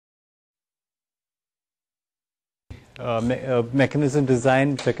mechanism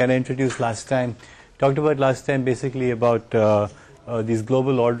design, which I kind of introduced last time. Talked about last time basically about these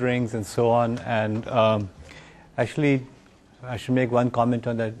global orderings and so on. And actually, I should make one comment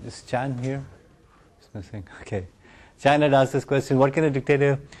on that. Is Chan here? It's missing. Okay. Chan had asked this question: what kind of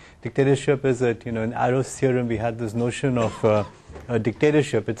dictatorship is it? You know, in Arrow's theorem, we had this notion of a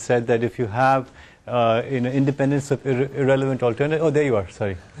dictatorship. It said that if you have independence of irrelevant alternatives. Oh, there you are.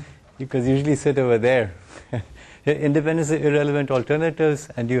 Sorry, because you usually sit over there. Independence of irrelevant alternatives,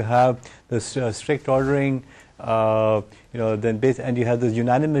 and you have this strict ordering. Then and you have this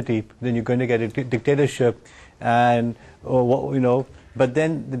unanimity. Then you're going to get a dictatorship, and But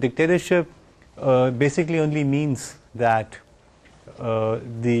then the dictatorship basically only means that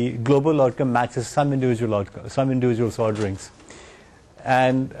the global outcome matches some individual outcome, some individual's orderings,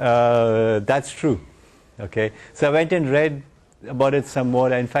 and that's true. Okay, so I went and read about it some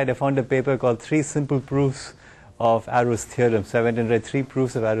more. In fact, I found a paper called 3 Simple Proofs of Arrow's Theorem. So I went and read 3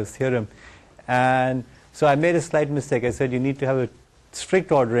 proofs of Arrow's Theorem, and so I made a slight mistake. I said you need to have a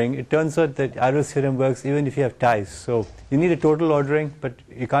strict ordering. It turns out that Arrow's theorem works even if you have ties. So you need a total ordering, but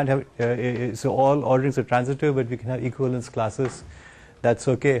you can't have. So all orderings are transitive, but we can have equivalence classes. That's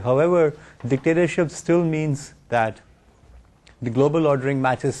okay. However, dictatorship still means that the global ordering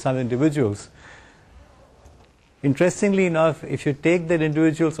matches some individuals. Interestingly enough, if you take that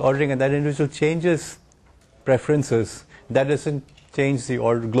individual's ordering and that individual changes preferences, that doesn't change the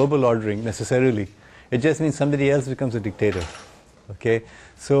global ordering necessarily. It just means somebody else becomes a dictator. Okay,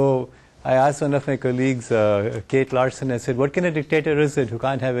 so I asked one of my colleagues, Kate Larson, I said, what kind of dictator is it who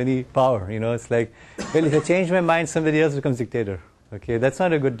can't have any power? You know, it's like, well, if I change my mind, somebody else becomes dictator. Okay, that's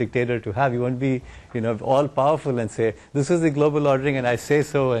not a good dictator to have. You won't be, all powerful and say, this is the global ordering and I say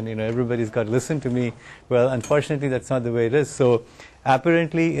so, and everybody's got to listen to me. Well, unfortunately, that's not the way it is. So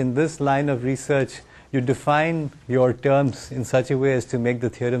apparently, in this line of research, you define your terms in such a way as to make the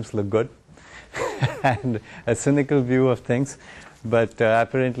theorems look good. And a cynical view of things. But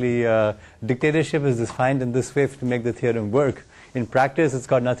apparently, dictatorship is defined in this way to make the theorem work. In practice, it's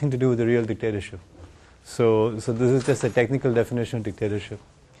got nothing to do with the real dictatorship. So this is just a technical definition of dictatorship.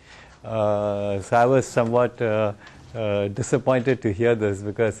 So I was somewhat disappointed to hear this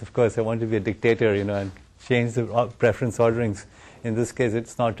because, of course, I want to be a dictator, and change the preference orderings. In this case,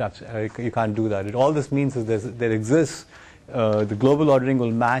 it's not. You can't do that. All this means is there exists. The global ordering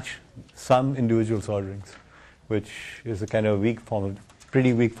will match some individual's orderings, which is a kind of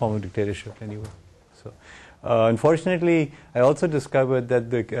pretty weak form of dictatorship anyway. So, unfortunately, I also discovered that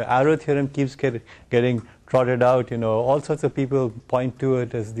the Arrow theorem keeps getting trotted out. All sorts of people point to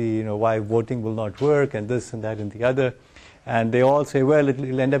it as the why voting will not work and this and that and the other, and they all say, well,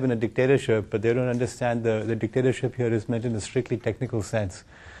 it'll end up in a dictatorship, but they don't understand the dictatorship here is meant in a strictly technical sense.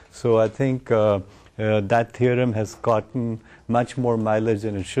 So I think that theorem has gotten much more mileage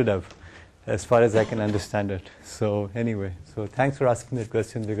than it should have, as far as I can understand it. So anyway, so thanks for asking that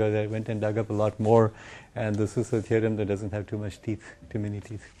question, because I went and dug up a lot more, and this is a theorem that doesn't have too many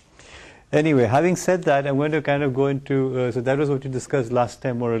teeth. Anyway, having said that, I'm going to kind of go into, so that was what you discussed last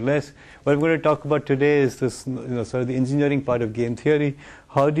time, more or less. What I'm going to talk about today is this, sort of the engineering part of game theory.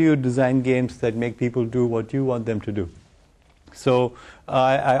 How do you design games that make people do what you want them to do? So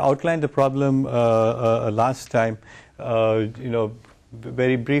I outlined the problem last time,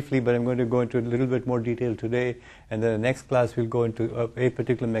 very briefly, but I'm going to go into a little bit more detail today, and then the next class we'll go into a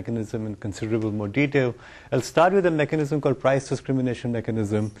particular mechanism in considerable more detail. I'll start with a mechanism called price discrimination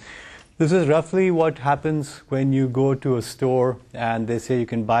mechanism. This is roughly what happens when you go to a store and they say you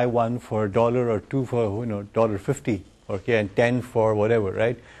can buy one for $1 or $2 for $1.50, okay, and 10 for whatever,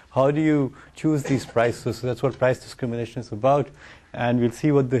 right? How do you choose these prices? So that's what price discrimination is about, and we'll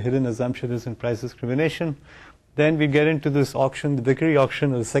see what the hidden assumption is in price discrimination. Then we get into this auction, the Vickery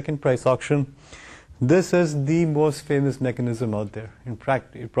auction, or the second price auction. This is the most famous mechanism out there. In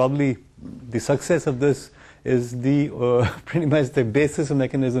fact, probably the success of this is the pretty much the basis of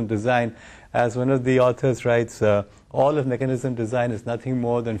mechanism design. As one of the authors writes, all of mechanism design is nothing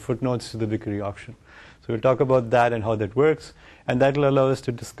more than footnotes to the Vickery auction. So we'll talk about that and how that works, and that will allow us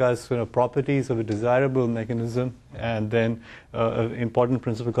to discuss properties of a desirable mechanism, and then an important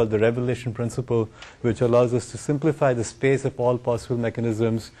principle called the revelation principle, which allows us to simplify the space of all possible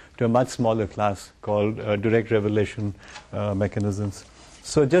mechanisms to a much smaller class called direct revelation mechanisms.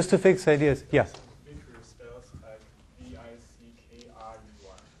 So just to fix ideas, yeah? Vickery spells like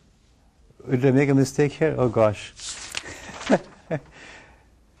V-I-C-K-R-E-Y. Did I make a mistake here? Oh gosh.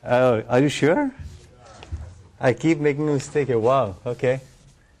 Are you sure? I keep making a mistake here. Wow, okay.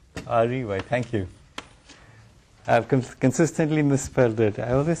 R-E-Y, thank you. I've consistently misspelled it.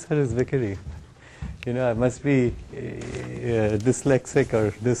 I always thought it was Vickery. You know, I must be dyslexic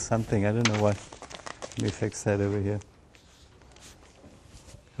or this something. I don't know what. Let me fix that over here.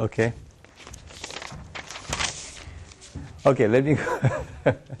 Okay. Okay, let me go.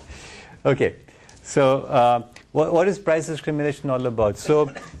 Okay. So what is price discrimination all about?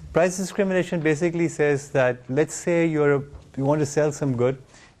 So price discrimination basically says that, let's say you want to sell some good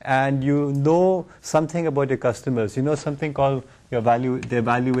and you know something about your customers. You know something called their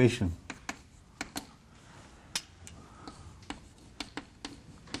valuation.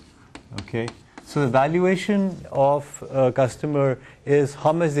 Okay. So the valuation of a customer is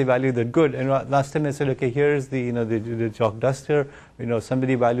how much they value that good. And last time I said, okay, here's the chalk duster.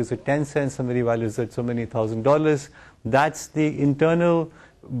 Somebody values it 10 cents, somebody values it so many $1,000. That's the internal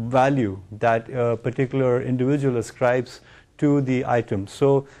value that a particular individual ascribes to the item.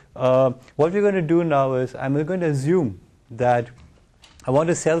 So what we're going to do now is I'm going to assume that I want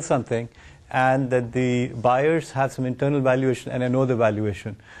to sell something and that the buyers have some internal valuation and I know the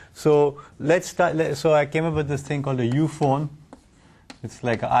valuation. So let's start. So I came up with this thing called a U-phone. It's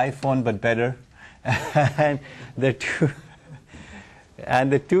like an iPhone but better. And the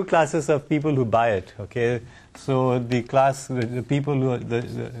two classes of people who buy it. Okay, so the people who are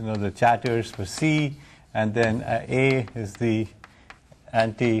the chatters for C, and then A is the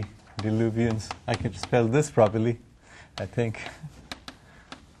antediluvians. I can spell this properly, I think.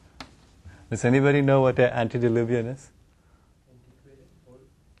 Does anybody know what an antediluvian is?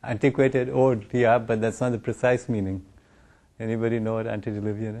 Antiquated old, yeah, but that's not the precise meaning. Anybody know what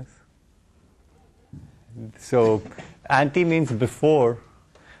antediluvian is? So, anti means before,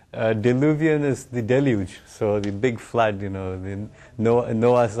 diluvian is the deluge, so the big flood, the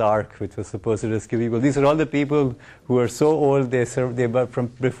Noah's Ark, which was supposed to rescue people. These are all the people who are so old, they were from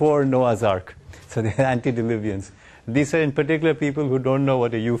before Noah's Ark. So they're antediluvians. These are in particular people who don't know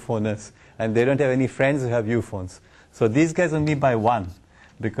what a U-phone is, and they don't have any friends who have U-phones. So these guys only buy one,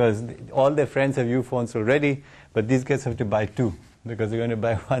 because all their friends have U-phones already, but these guys have to buy two, because they're going to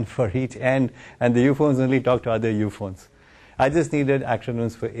buy one for each end, and the U-phones only talk to other U-phones. I just needed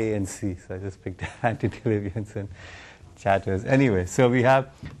acronyms for A and C, so I just picked antediluvians and chatters. Anyway, so we have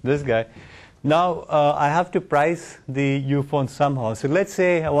this guy. Now, I have to price the U-phone somehow. So let's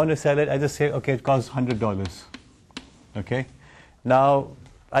say I want to sell it. I just say, okay, it costs $100. Okay. Now,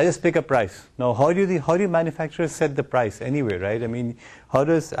 I just pick a price. Now, how do manufacturers set the price anyway, right? I mean, how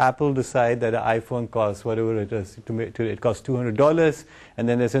does Apple decide that an iPhone costs whatever it is? It costs $200, and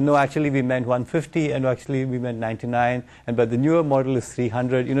then they say, no, actually we meant $150, and actually we meant $99, but the newer model is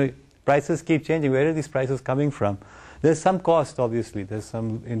 $300. Prices keep changing. Where are these prices coming from? There's some cost, obviously. There's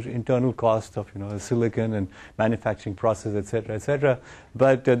some internal cost of silicon and manufacturing process, etc., etc.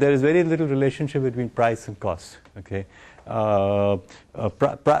 But there is very little relationship between price and cost. Okay,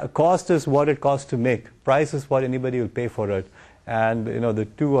 cost is what it costs to make. Price is what anybody will pay for it, and the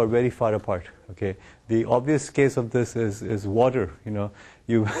two are very far apart. Okay, the obvious case of this is water.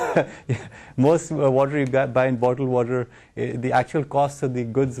 Most water you buy in bottled water, the actual cost of the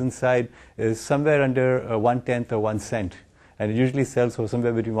goods inside is somewhere under 1/10 or 1 cent, and it usually sells for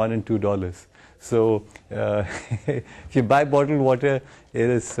somewhere between $1 and $2. So if you buy bottled water, it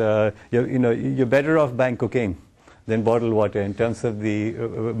is you're better off buying cocaine than bottled water in terms of the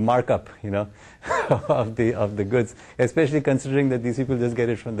markup, of the goods. Especially considering that these people just get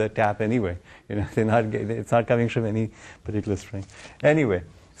it from the tap anyway. It's not coming from any particular spring. Anyway,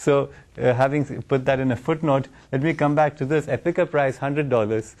 so having put that in a footnote, let me come back to this. I pick a price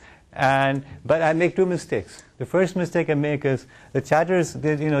 $100, but I make two mistakes. The first mistake I make is the chatters,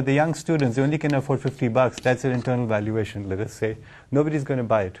 the young students, they only can afford $50. That's their internal valuation. Let us say nobody's going to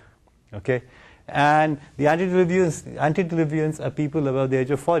buy it. Okay. And the antediluvians are people above the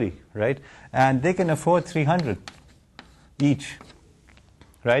age of 40, right? And they can afford $300 each,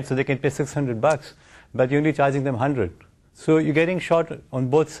 right? So they can pay $600, but you're only charging them $100. So you're getting short on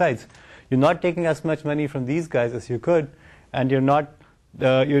both sides. You're not taking as much money from these guys as you could, and you're not.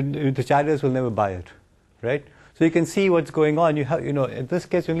 The chatters will never buy it, right? So you can see what's going on. You have, in this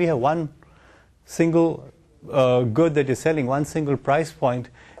case, you only have one single good that you're selling, one single price point.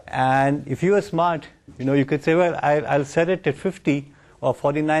 And if you are smart, you could say, well, I'll set it at 50 or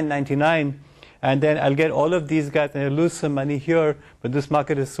 $49.99, and then I'll get all of these guys, and I'll lose some money here, but this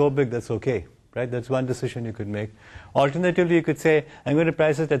market is so big, that's okay, right? That's one decision you could make. Alternatively, you could say, I'm going to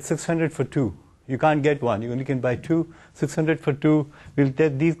price it at $600 for two. You can't get one. You only can buy two. $600 for two. We'll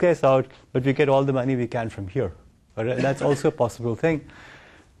get these guys out, but we get all the money we can from here. Right? That's also a possible thing.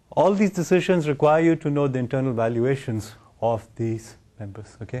 All these decisions require you to know the internal valuations of these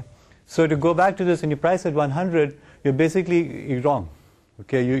members. Okay, so to go back to this, when you price at 100, you're basically wrong.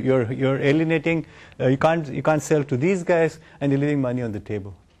 Okay, you're alienating. You can't sell to these guys, and you're leaving money on the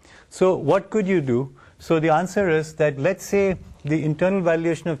table. So what could you do? So the answer is that let's say the internal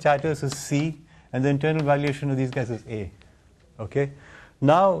valuation of chatters is C, and the internal valuation of these guys is A. Okay.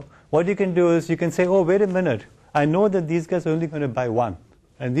 Now what you can do is you can say, oh, wait a minute. I know that these guys are only going to buy 1,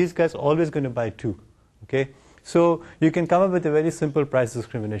 and these guys are always going to buy 2. Okay. So you can come up with a very simple price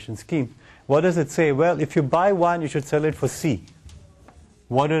discrimination scheme. What does it say? Well, if you buy 1, you should sell it for C.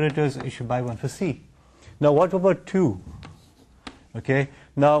 Whatever it is, you should buy 1 for C. Now what about 2? Okay.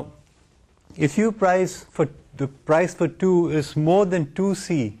 Now if you price for the price for 2 is more than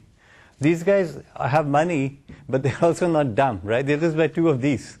 2C, these guys have money, but they're also not dumb, right? They just buy 2 of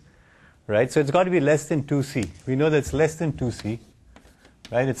these, right? So it's got to be less than 2C. We know that it's less than 2C,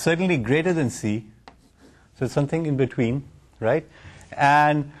 right? It's certainly greater than C. So it's something in between, right?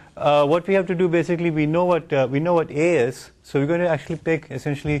 And what we have to do basically, we know what A is. So we're going to actually pick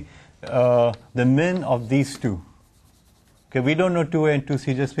essentially the min of these two. Okay, we don't know 2A and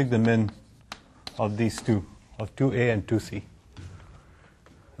 2C. Just pick the min of these two, of 2A and 2C.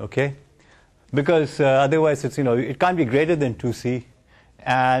 Okay, because otherwise it's it can't be greater than 2C,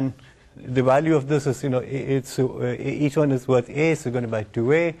 and the value of this is it's each one is worth A, so you're going to buy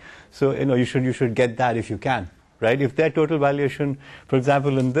 2A. So you should get that if you can, right? If their total valuation, for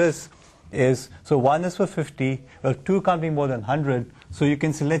example, in this is, so 1 is for 50, 2 can't be more than 100. So you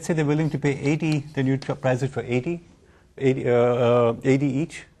can say, let's say they're willing to pay 80, then you price it for 80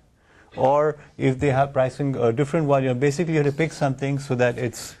 each. Or if they have pricing a different one, basically you have to pick something so that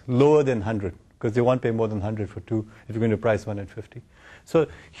it's lower than 100, because they won't pay more than 100 for 2 if you're going to price 1 at 50. So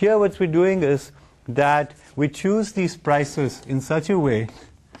here what we're doing is that we choose these prices in such a way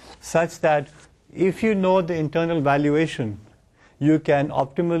such that if you know the internal valuation, you can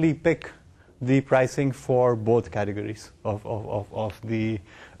optimally pick the pricing for both categories of the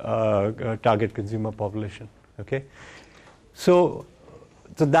target consumer population. Okay, so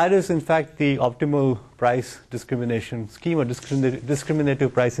that is in fact the optimal price discrimination scheme, or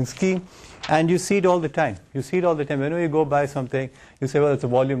discriminative pricing scheme, and you see it all the time. You see it all the time. Whenever you go buy something, you say, well, it's a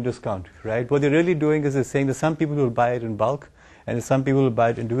volume discount, right? What they're really doing is they're saying that some people will buy it in bulk, and some people will buy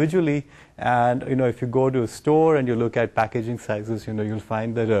it individually. And if you go to a store and you look at packaging sizes, you'll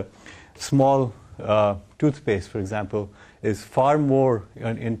find that a small toothpaste, for example, is far more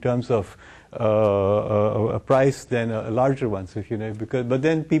in terms of a price than a larger one. So but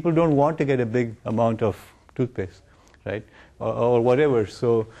then people don't want to get a big amount of toothpaste, right, or whatever.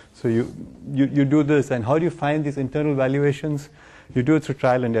 So you do this, and how do you find these internal valuations? You do it through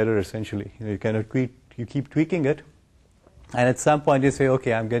trial and error, essentially. You kind of you keep tweaking it, and at some point you say,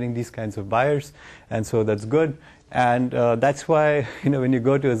 okay, I'm getting these kinds of buyers, and so that's good. And that's why when you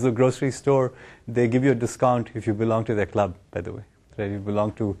go to a grocery store, they give you a discount if you belong to their club. By the way, right? You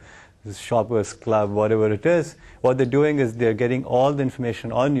belong to this shoppers club, whatever it is. What they're doing is they're getting all the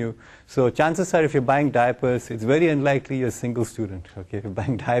information on you. So chances are, if you're buying diapers, it's very unlikely you're a single student. Okay, if you're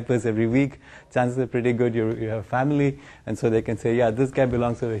buying diapers every week, chances are pretty good you have a family, and so they can say, yeah, this guy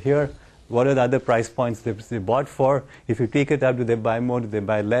belongs over here. What are the other price points they bought for? If you tweak it up, do they buy more? Do they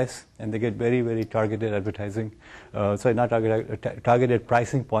buy less? And they get very, very targeted advertising. Sorry, not targeted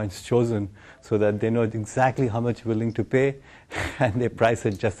pricing points chosen, so that they know exactly how much you're willing to pay, and they price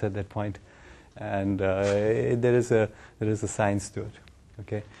it just at that point. And there is a science to it.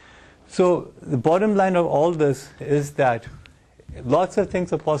 Okay, so the bottom line of all this is that lots of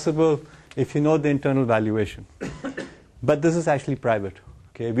things are possible if you know the internal valuation, but this is actually private.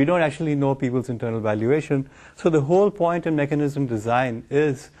 Okay, we don't actually know people's internal valuation. So the whole point in mechanism design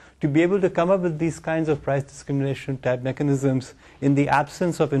is to be able to come up with these kinds of price discrimination type mechanisms in the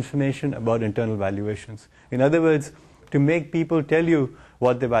absence of information about internal valuations. In other words, to make people tell you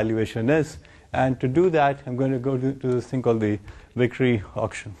what the valuation is. And to do that, I'm going to go to this thing called the Vickrey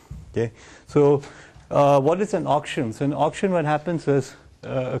auction. Okay, so what is an auction? So an auction, what happens is,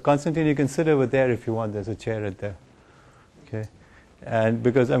 Constantine, you can sit over there if you want. There's a chair right there. Okay. And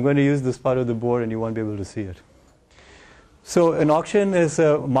because I'm going to use this part of the board and you won't be able to see it. So an auction is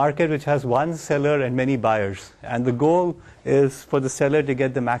a market which has one seller and many buyers, and the goal is for the seller to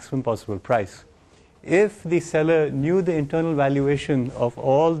get the maximum possible price. If the seller knew the internal valuation of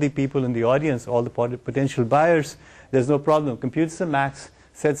all the people in the audience, all the potential buyers, there's no problem. Computes the max,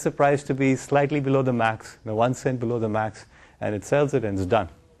 sets the price to be slightly below the max, 1 cent below the max, and it sells it and it's done.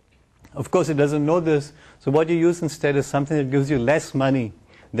 Of course, it doesn't know this, so what you use instead is something that gives you less money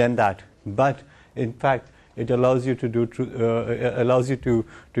than that. But in fact, it allows you to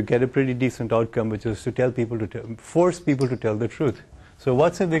to get a pretty decent outcome, which is to tell people force people to tell the truth. So,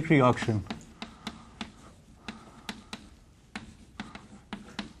 what's a Vickrey auction?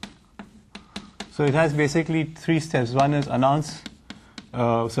 So it has basically 3 steps. One is announce,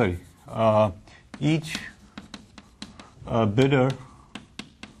 each bidder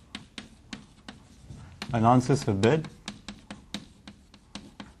announces a bid.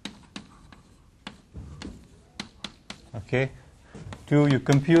 Okay. 2, you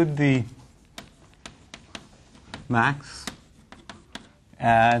compute the max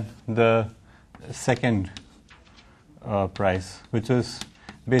and the second price, which is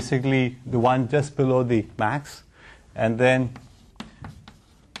basically the one just below the max, and then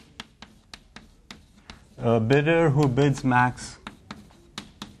a bidder who bids max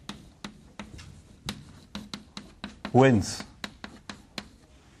wins,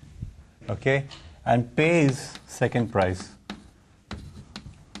 okay, and pays second price.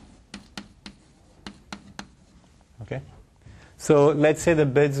 Okay, so let's say the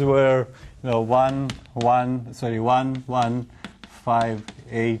bids were 1, 5,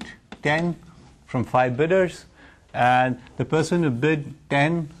 8, 10 from 5 bidders, and the person who bid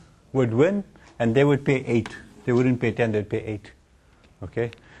 10 would win, and they would pay 8. They wouldn't pay 10, they'd pay 8.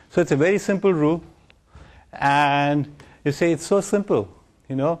 Okay, so it's a very simple rule, and you say it's so simple,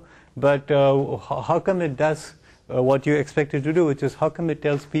 but how come it does what you expect it to do, which is how come it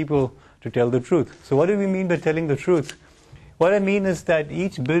tells people to tell the truth? So what do we mean by telling the truth? What I mean is that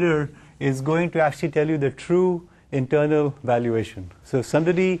each bidder is going to actually tell you the true internal valuation. So if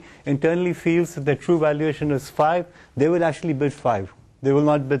somebody internally feels that their true valuation is 5, they will actually bid 5. They will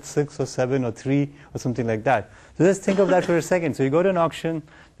not bid 6 or 7 or 3 or something like that. So just think of that for a second. So you go to an auction,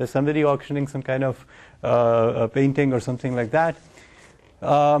 there's somebody auctioning some kind of a painting or something like that.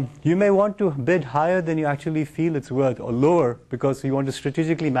 You may want to bid higher than you actually feel it's worth, or lower, because you want to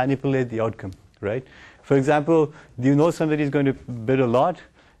strategically manipulate the outcome, right? For example, you somebody is going to bid a lot,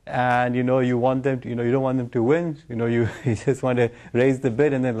 and you want them to, you don't want them to win. You just want to raise the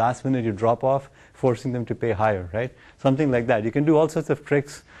bid, and then last minute you drop off, forcing them to pay higher, right? Something like that. You can do all sorts of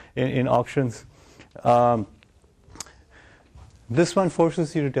tricks in auctions. This one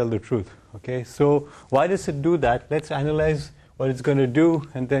forces you to tell the truth. Okay, so why does it do that? Let's analyze what it's going to do,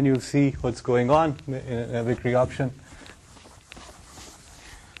 and then you'll see what's going on in a victory option.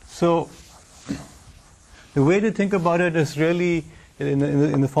 So the way to think about it is really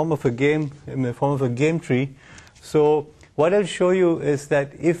in the form of a game, in the form of a game tree. So what I'll show you is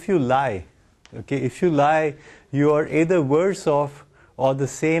that if you lie, you are either worse off or the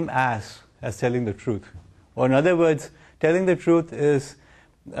same as telling the truth. Or in other words, telling the truth is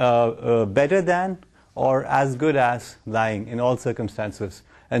better than or as good as lying in all circumstances.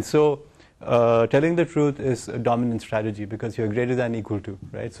 And so telling the truth is a dominant strategy because you're greater than equal to,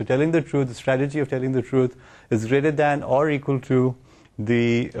 right? So telling the truth, the strategy of telling the truth is greater than or equal to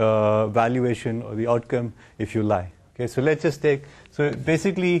the valuation or the outcome if you lie. Okay, so let's just so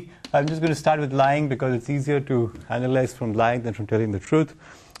basically I'm just going to start with lying because it's easier to analyze from lying than from telling the truth.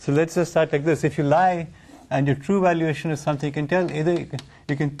 So let's just start like this. If you lie and your true valuation is something, you can tell either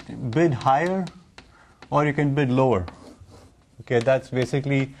you can bid higher or you can bid lower. Okay, that's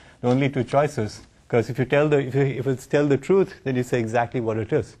basically the only two choices. Because if it's tell the truth, then you say exactly what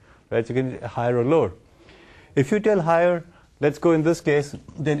it is, right? So you can higher or lower. If you tell higher, let's go in this case,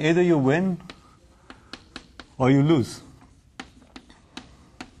 then either you win or you lose.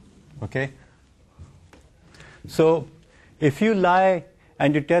 Okay. So if you lie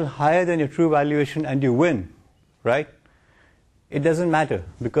and you tell higher than your true valuation and you win, right? It doesn't matter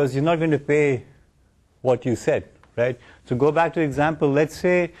because you're not going to pay what you said, right? So go back to the example. Let's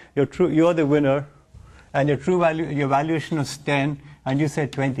say you're the winner, and your valuation was 10, and you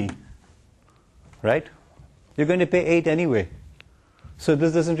said 20, right? You're going to pay 8 anyway. So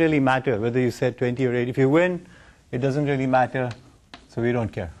this doesn't really matter whether you said 20 or 8. If you win, it doesn't really matter, so we don't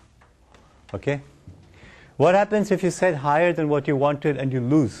care. Okay? What happens if you said higher than what you wanted and you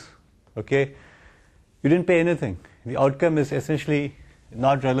lose? Okay? You didn't pay anything. The outcome is essentially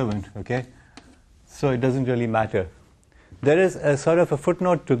not relevant. Okay? So it doesn't really matter. There is a sort of a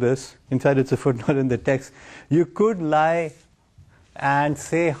footnote to this. In fact, it's a footnote in the text. You could lie and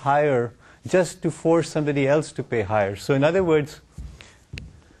say higher just to force somebody else to pay higher. So in other words,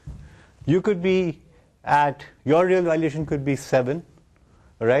 you could be your real valuation could be 7,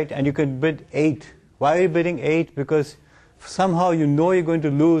 right? And you could bid 8. Why are you bidding 8? Because somehow you know you're going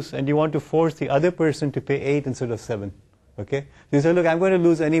to lose and you want to force the other person to pay 8 instead of 7. Okay? So you say, look, I'm going to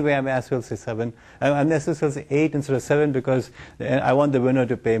lose anyway, I may as well say 7. I may as well say 8 instead of 7 because I want the winner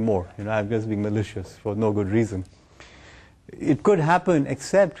to pay more. I'm just being malicious for no good reason. It could happen,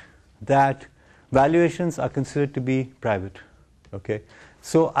 except that valuations are considered to be private. Okay?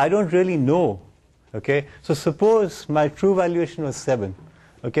 So I don't really know. Okay? So suppose my true valuation was 7.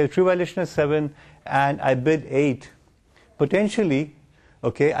 Okay, true valuation is 7, and I bid 8. Potentially,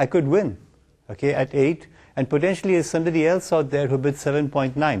 okay, I could win, okay, at 8, and potentially there's somebody else out there who bid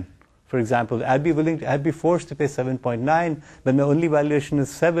 7.9. For example, I'd be forced to pay 7.9, but my only valuation is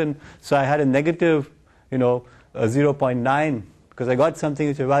 7, so I had a negative, 0.9, because I got something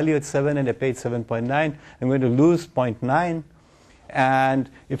which I value at 7 and I paid 7.9. I'm going to lose 0.9, and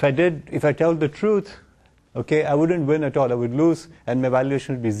if I tell the truth, okay, I wouldn't win at all. I would lose, and my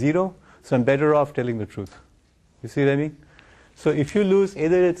valuation would be 0. So I'm better off telling the truth. You see what I mean? So if you lose,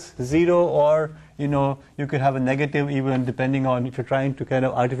 either it's 0 or you could have a negative even, depending on if you're trying to kind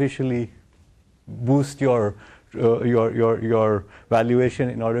of artificially boost your valuation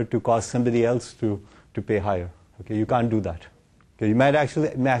in order to cause somebody else to pay higher. Okay, you can't do that. Okay, you might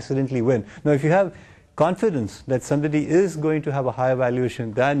accidentally win. Now, if you have confidence that somebody is going to have a higher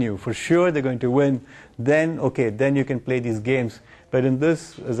valuation than you, for sure they're going to win, then okay, then you can play these games. But in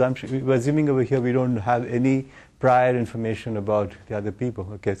this assumption, we're assuming over here we don't have any prior information about the other people.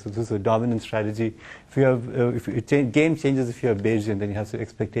 Okay, so this is a dominant strategy. If you have, game changes if you have Bayesian, then you have some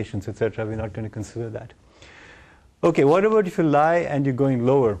expectations, etc. We're not going to consider that. Okay, what about if you lie and you're going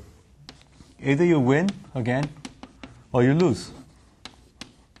lower? Either you win again, or you lose.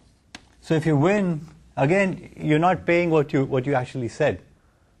 So if you win, again, you're not paying what you actually said.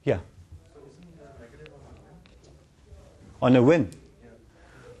 Yeah. So isn't that negative On a win. Yeah.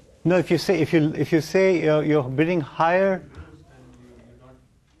 No, if you say you're bidding higher.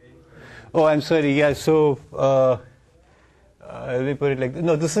 Oh, I'm sorry. Yeah. So let me put it like this.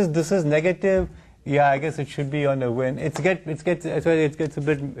 No, this is negative. Yeah, I guess it should be on a win. It gets a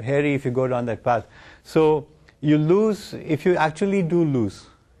bit hairy if you go down that path. So you lose if you actually do lose.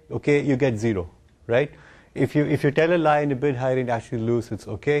 Okay, you get 0, right? If you tell a lie and you bid higher and actually lose, it's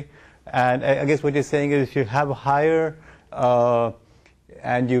okay. And I guess what you're saying is if you have a higher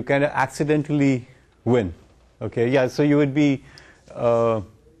and you kind of accidentally win, okay? Yeah, so you would be.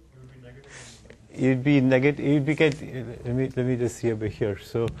 You'd be negative. Let me just see over here.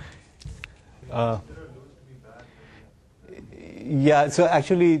 So. Yeah, so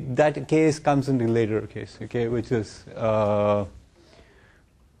actually that case comes in the later case, okay, which is,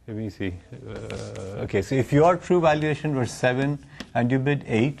 let me see, okay, so if your true valuation was 7 and you bid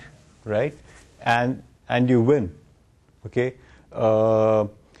 8, right, and you win, okay,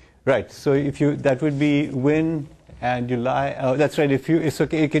 right, so that would be win and you lie, that's right, it's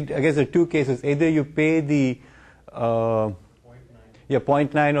okay, I guess there are two cases, either you pay the,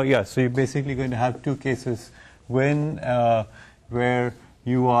 0.9 or yeah, so you're basically going to have two cases, win, where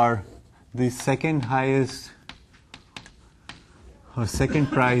you are the second highest or second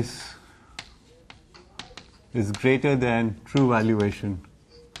price is greater than true valuation,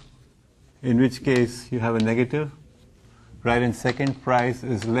 in which case you have a negative, right, and second price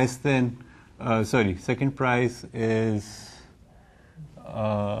is less than, second price is,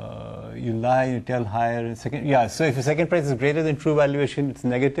 you lie, you tell higher, and second, yeah, so if the second price is greater than true valuation, it's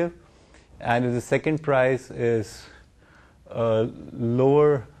negative, and if the second price is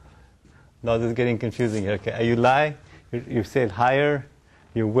lower, now this is getting confusing here, okay, you lie, you say higher,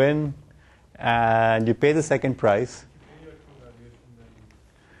 you win, and you pay the second price.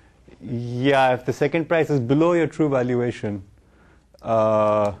 Yeah, if the second price is below your true valuation,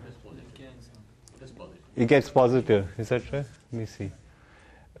 it gets positive. Is that right? Let me see.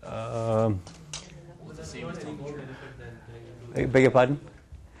 Beg your pardon?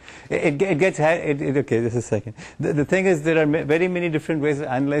 It gets okay. Just a second. The thing is, there are very many different ways of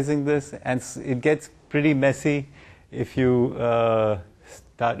analyzing this, and it gets pretty messy if you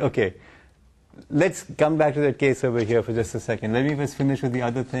start. Okay, let's come back to that case over here for just a second. Let me just finish with the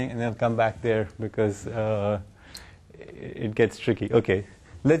other thing, and then I'll come back there because it gets tricky. Okay,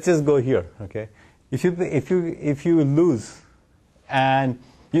 let's just go here. Okay, if you lose, and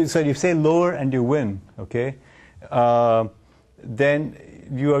you say lower and you win. Okay, then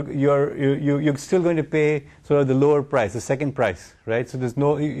you're still going to pay sort of the lower price, the second price, right? So there's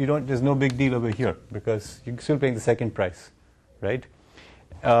no big deal over here because you're still paying the second price, right?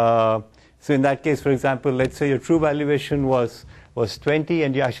 So in that case, for example, let's say your true valuation was 20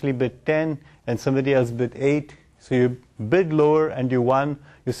 and you actually bid 10 and somebody else bid 8. So you bid lower and you won,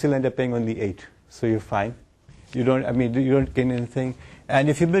 you still end up paying only 8. So you're fine. You don't gain anything. And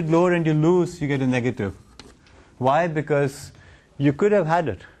if you bid lower and you lose, you get a negative. Why? Because you could have had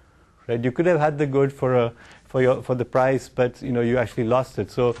it, right? You could have had the good for the price, but you actually lost it.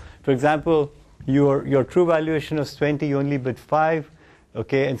 So, for example, your true valuation was 20, you only bid 5,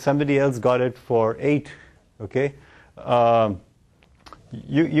 okay, and somebody else got it for 8, okay.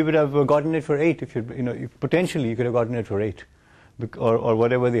 You would have gotten it for 8 if potentially you could have gotten it for 8, or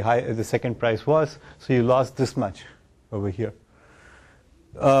whatever the second price was, so you lost this much over here.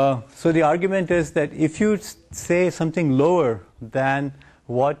 So the argument is that if you say something lower than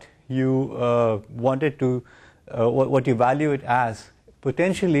what you wanted to, what you value it as,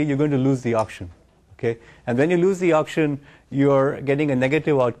 potentially you're going to lose the auction. Okay? And when you lose the auction, you're getting a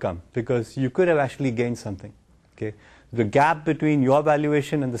negative outcome because you could have actually gained something. Okay? The gap between your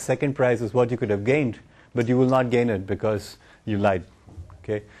valuation and the second price is what you could have gained, but you will not gain it because you lied.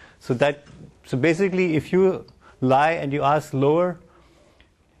 Okay? So basically, if you lie and you ask lower,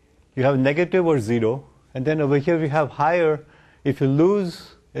 you have negative or 0, and then over here we have higher. If you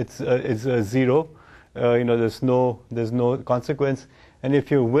lose, it's a 0. There's no consequence. And if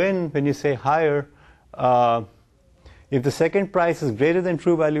you win, when you say higher, if the second price is greater than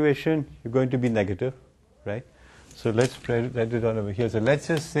true valuation, you're going to be negative, right? So let's write it down over here. So let's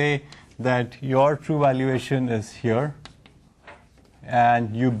just say that your true valuation is here,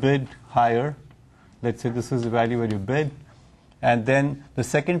 and you bid higher. Let's say this is the value where you bid, and then the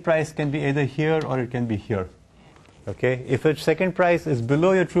second price can be either here or it can be here. Okay? If the second price is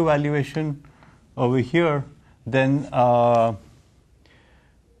below your true valuation over here, then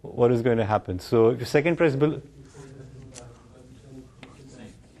what is going to happen? So if your second price is below...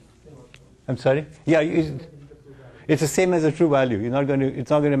 I'm sorry? Yeah, it's the same as the true value. It's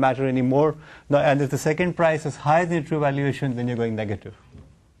not going to matter anymore. No, and if the second price is higher than the true valuation, then you're going negative,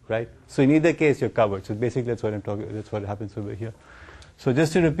 right? So in either case, you're covered. So basically, that's what I'm talking. That's what happens over here. So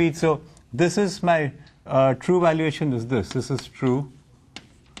just to repeat, so this is my true valuation. Is this? This is true,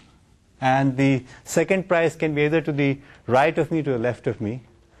 and the second price can be either to the right of me, to the left of me,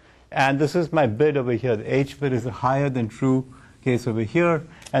 and this is my bid over here. The H bid is a higher than true case over here,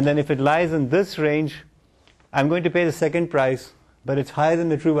 and then if it lies in this range, I'm going to pay the second price, but it's higher than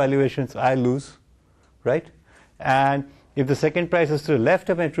the true valuation, so I lose, right? And if the second price is to the left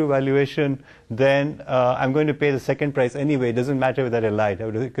of my true valuation, then I'm going to pay the second price anyway. It doesn't matter that I lied.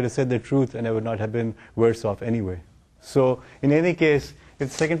 Could have said the truth, and I would not have been worse off anyway. So in any case, if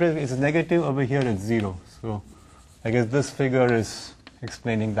the second price is negative, over here it's 0. So I guess this figure is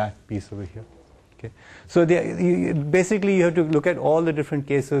explaining that piece over here. Okay. So basically, you have to look at all the different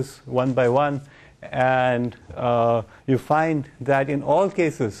cases one by one, and you find that in all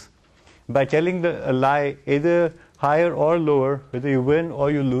cases, by telling a lie either higher or lower, whether you win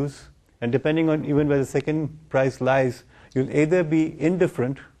or you lose, and depending on even where the second price lies, you'll either be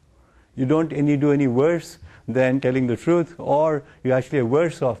indifferent, you don't do any worse than telling the truth, or you actually are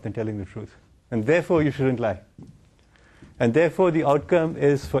worse off than telling the truth. And therefore, you shouldn't lie. And therefore, the outcome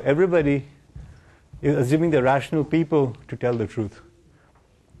is for everybody, assuming they're rational people, to tell the truth.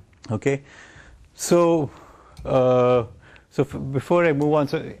 Okay? So, before I move on,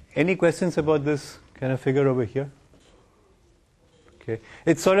 so any questions about this kind of figure over here? Okay,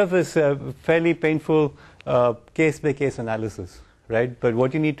 it's sort of a fairly painful case-by-case analysis, right? But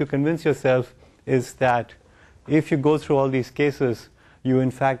what you need to convince yourself is that if you go through all these cases, you in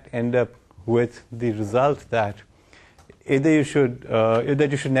fact end up with the result that either you should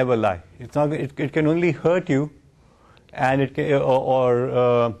never lie. It's not. It can only hurt you, and it can,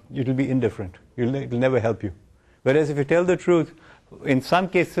 or it will be indifferent. It will never help you. Whereas if you tell the truth, in some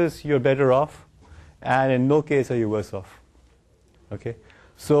cases you're better off, and in no case are you worse off. Okay?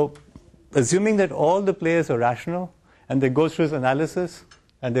 So, assuming that all the players are rational, and they go through this analysis,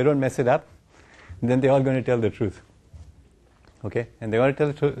 and they don't mess it up, then they're all going to tell the truth. Okay? And they're going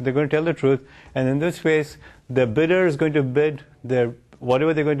to tell the truth, and in this case, the bidder is going to bid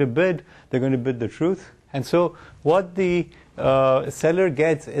whatever they're going to bid, they're going to bid the truth. And so, what the seller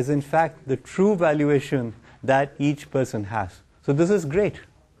gets is in fact the true valuation that each person has. So this is great,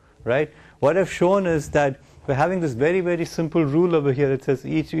 right? What I've shown is that we're having this very, very simple rule over here that says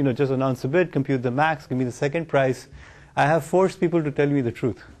each, just announce a bid, compute the max, give me the second price. I have forced people to tell me the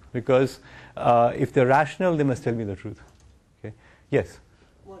truth because if they're rational, they must tell me the truth. Okay? Yes?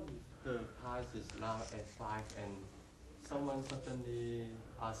 What if the price is now at 5 and someone suddenly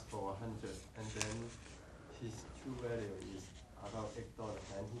asks for 100 and then his true value is around $8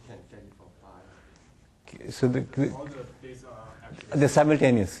 and he can get it for 5? Okay, so All the bids are actually they're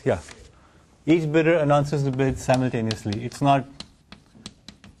simultaneous, yeah. Each bidder announces the bid simultaneously. It's not.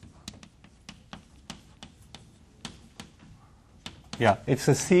 Yeah, it's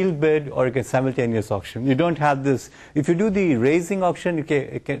a sealed bid or a simultaneous auction. You don't have this. If you do the raising auction,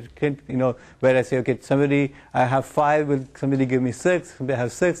 it can where I say, okay, I have 5, will somebody give me 6? Somebody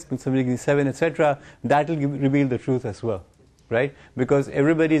have 6, will somebody give me 7, etc. That will reveal the truth as well, right? Because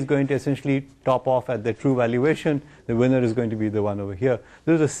everybody is going to essentially top off at the true valuation. The winner is going to be the one over here.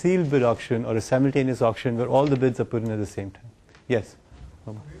 This is a sealed bid auction or a simultaneous auction where all the bids are put in at the same time. Yes?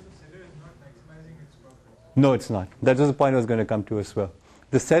 The seller is not maximizing its profits. No, it's not. That was the point I was going to come to as well.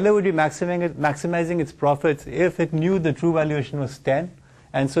 The seller would be maximizing its profits if it knew the true valuation was 10,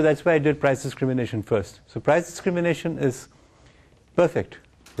 and so that's why I did price discrimination first. So price discrimination is perfect,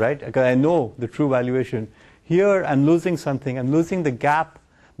 right? Because I know the true valuation. Here I'm losing something. I'm losing the gap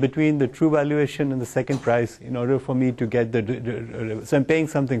between the true valuation and the second price in order for me to get so I'm paying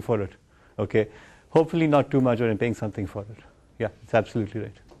something for it. Okay? Hopefully not too much, but I'm paying something for it. Yeah, it's absolutely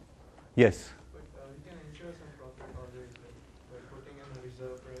right. Yes? But you can ensure some profit always by putting in a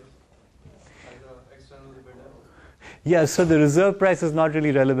reserve price as an external bidder. Yeah, so the reserve price is not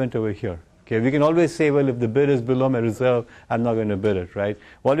really relevant over here. Okay, we can always say, well, if the bid is below my reserve, I'm not going to bid it, right?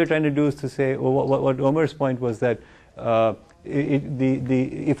 What we're trying to do is to say, what Omar's point was that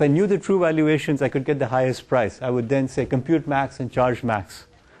if I knew the true valuations, I could get the highest price. I would then say compute max and charge max.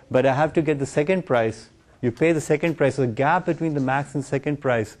 But I have to get the second price. You pay the second price. So the gap between the max and second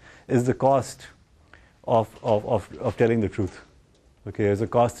price is the cost of telling the truth. Okay, there's a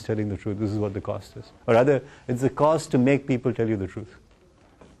cost to telling the truth. This is what the cost is. Or rather, it's the cost to make people tell you the truth.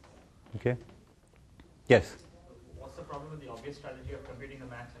 Okay? Yes? What's the problem with the obvious strategy of computing the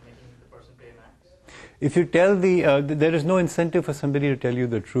max and making the person pay max? If you tell there is no incentive for somebody to tell you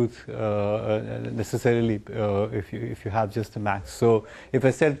the truth necessarily if you have just a max. So if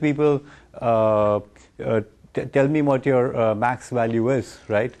I tell people, tell me what your max value is,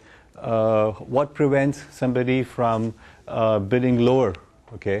 right? What prevents somebody from bidding lower?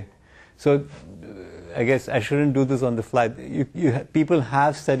 Okay, so I guess I shouldn't do this on the fly. People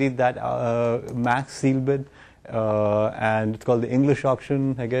have studied that max seal bid. And it's called the English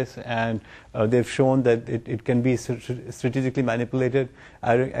auction, I guess, and they've shown that it can be strategically manipulated.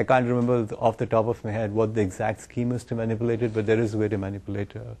 I can't remember off the top of my head what the exact scheme is to manipulate it, but there is a way to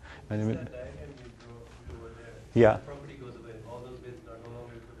manipulate it. Yeah. The property goes away. All those bids are no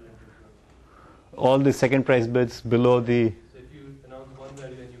longer equivalent to All the second price bids below the... So if you announce one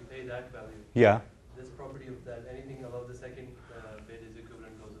value and you pay that value, Yeah. this property of that, anything above the second bid is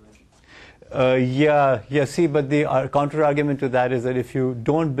equivalent goes away. Yeah. See, but the counter argument to that is that if you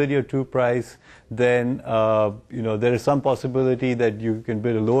don't bid your true price, then there is some possibility that you can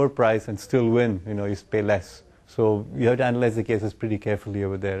bid a lower price and still win. You pay less. So you have to analyze the cases pretty carefully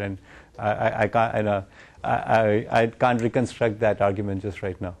over there, and I can't reconstruct that argument just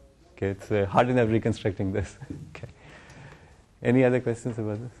right now. Okay, it's hard enough reconstructing this. Okay. Any other questions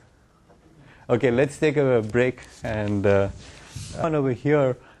about this? Okay, let's take a break, and one over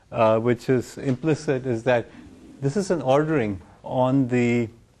here. Which is implicit is that this is an ordering on the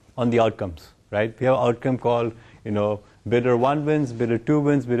outcomes, right? We have an outcome called bidder 1 wins, bidder 2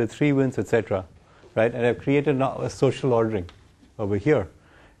 wins, bidder 3 wins, etc. Right? And I've created now a social ordering over here,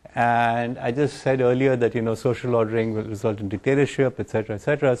 and I just said earlier that social ordering will result in dictatorship, etc.,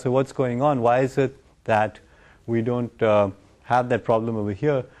 etc. So what's going on? Why is it that we don't have that problem over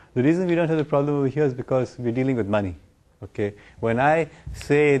here? The reason we don't have the problem over here is because we're dealing with money. Okay, when I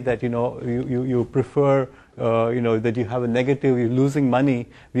say that you prefer that you have a negative, you're losing money,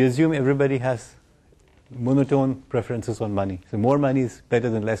 we assume everybody has monotone preferences on money. So more money is better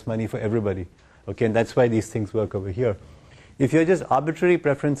than less money for everybody. Okay, and that's why these things work over here. If you're just arbitrary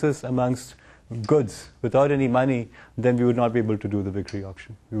preferences amongst goods without any money, then we would not be able to do the victory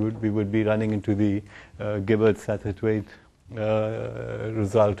auction. We would be running into the Gibbard-Satterthwaite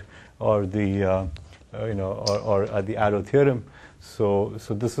result or the or the arrow theorem. So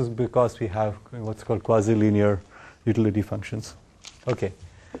this is because we have what's called quasi-linear utility functions. Okay.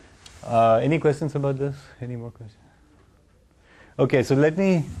 Any questions about this? Any more questions? Okay, so let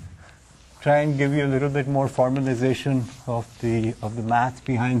me try and give you a little bit more formalization of the math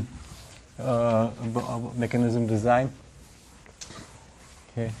behind mechanism design.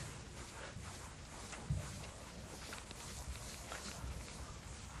 Okay.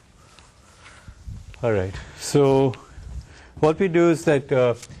 All right. So what we do is that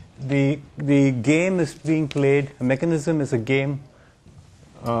the game is being played. A mechanism is a game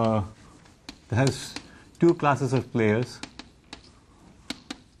that has two classes of players.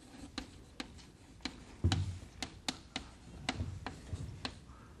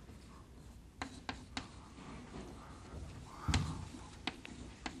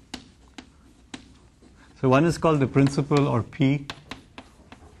 So one is called the principal or P,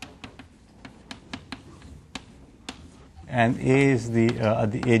 and A is the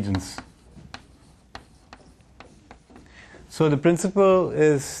agents. So the principal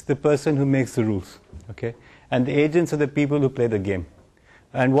is the person who makes the rules, okay, and the agents are the people who play the game.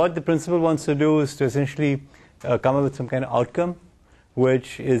 And what the principal wants to do is to essentially come up with some kind of outcome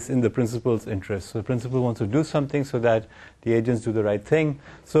which is in the principal's interest. So the principal wants to do something so that the agents do the right thing.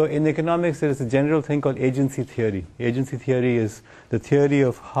 So in economics, there is a general thing called agency theory. Agency theory is the theory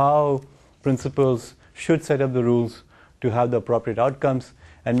of how principals should set up the rules to have the appropriate outcomes.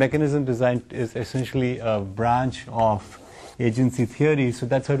 And mechanism design is essentially a branch of agency theory. So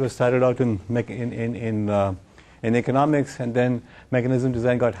that's how it was started out in economics, and then mechanism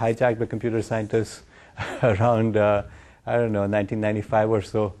design got hijacked by computer scientists around, I don't know, 1995 or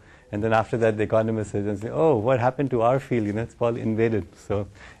so. And then after that, the economists said, oh, what happened to our field? It's all invaded. So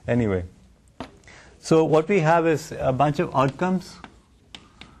anyway. So what we have is a bunch of outcomes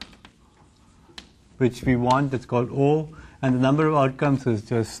which we want. That's called O. And the number of outcomes is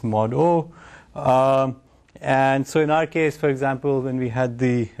just mod O. And so in our case, for example, when we had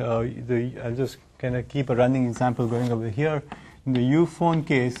I'll just kind of keep a running example going over here. In the U phone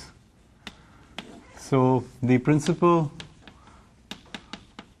case, so the principal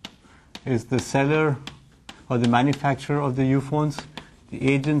is the seller or the manufacturer of the U phones. The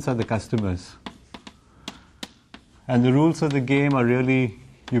agents are the customers. And the rules of the game are really,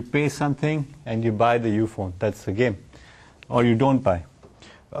 you pay something and you buy the U phone. That's the game. Or you don't buy.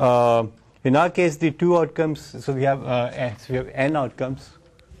 In our case, the two outcomes, so we have n outcomes.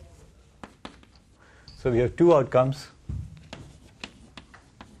 So we have two outcomes,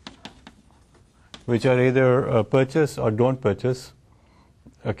 which are either purchase or don't purchase.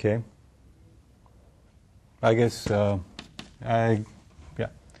 Okay. I guess, yeah.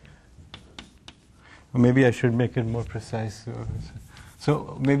 Maybe I should make it more precise.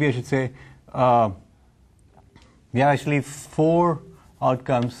 So maybe I should say, we have actually 4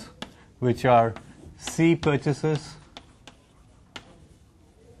 outcomes, which are C purchases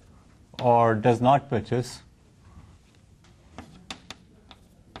or does not purchase,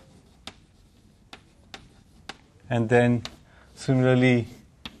 and then similarly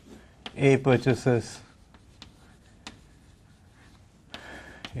A purchases,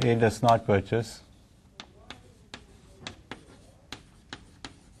 A does not purchase.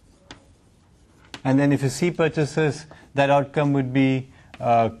 And then if you C purchases, that outcome would be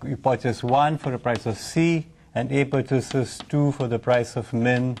you purchase 1 for the price of C, and A purchases 2 for the price of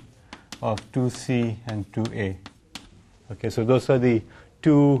min of 2C and 2A. Okay, so those are the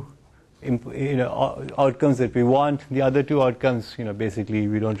two outcomes that we want. The other two outcomes, basically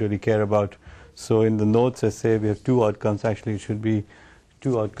we don't really care about. So in the notes, I say we have 2 outcomes. Actually, it should be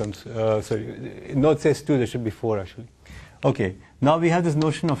 2 outcomes. Sorry, note says 2. There should be 4 actually. Okay, now we have this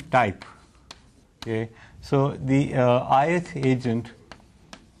notion of type. Okay, so the ith agent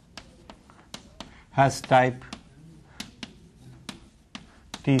has type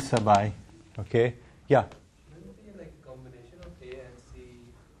T sub I. Okay, yeah. Will it be like a combination of A and C,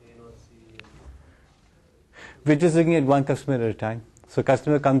 A not C? We're just looking at one customer at a time. So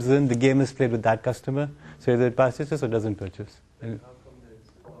customer comes in, the game is played with that customer. So either it purchases or doesn't purchase. Like how come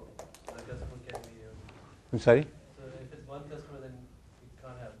that customer can be? I'm sorry? So if it's one customer, then you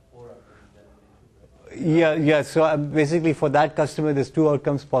can't have 4 outcomes. Right? Yeah. So basically, for that customer, there's 2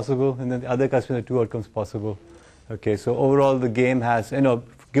 outcomes possible, and then the other customer, there are 2 outcomes possible. Okay. So overall, the game has,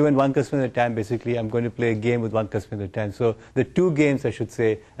 given one customer at a time, basically, I'm going to play a game with one customer at a time. So the 2 games, I should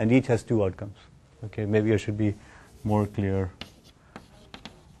say, and each has 2 outcomes. Okay. Maybe I should be more clear.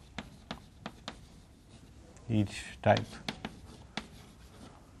 Each type.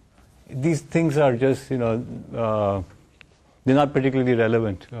 These things are just, they're not particularly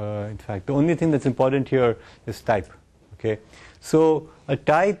relevant, in fact. The only thing that's important here is type. Okay, so a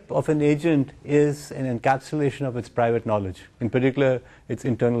type of an agent is an encapsulation of its private knowledge, in particular its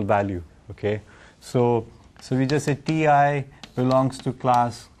internal value. Okay, so we just say Ti belongs to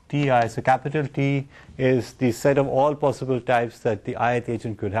class Ti. So capital T is the set of all possible types that the ith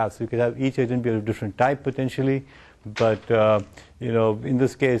agent could have. So you could have each agent be of a different type potentially, but in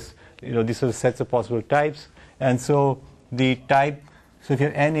this case, these are sets of possible types. And so the type, so if you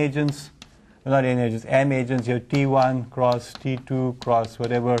have n agents, not n agents, m agents, you have T1 cross T2 cross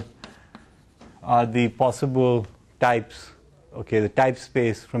whatever are the possible types, okay, the type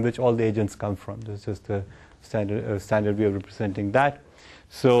space from which all the agents come from. This is just a standard way of representing that.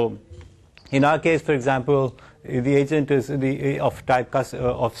 So in our case, for example, the agent is of type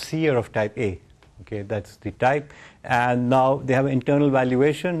of C or of type A. Okay, that's the type. And now they have an internal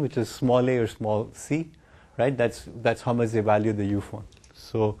valuation, which is small a or small c, right? That's how much they value the U phone.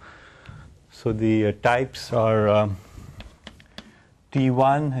 So the types are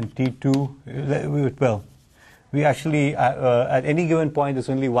T1 and T2. Well, we actually at any given point there's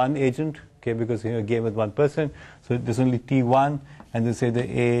only one agent, okay, because a game with one person. So there's only T1, and they say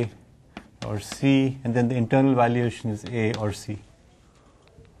the A or C, and then the internal valuation is A or C.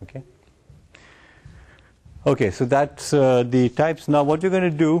 Okay. Okay, so that's the types. Now what you're going to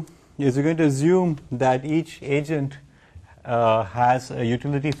do is you're going to assume that each agent has a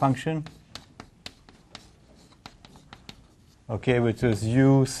utility function, okay, which is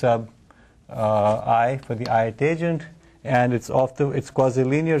u sub I for the ith agent, and it's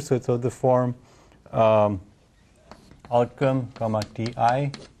quasi-linear, so it's of the form outcome comma ti.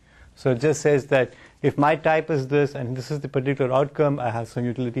 So it just says that if my type is this and this is the particular outcome, I have some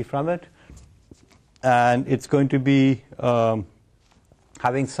utility from it, and it's going to be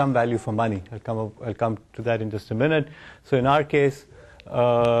having some value for money. I'll come to that in just a minute. So in our case,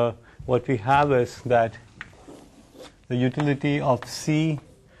 what we have is that the utility of C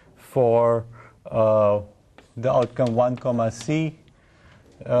for the outcome 1 comma C,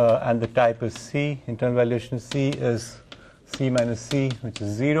 and the type is C, internal valuation C is C minus C, which is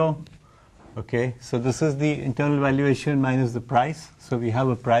 0. Okay, so this is the internal valuation minus the price. So we have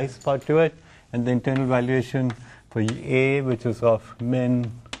a price part to it, and the internal valuation for A, which is of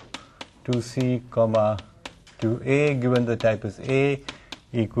min 2C comma 2A, given the type is A,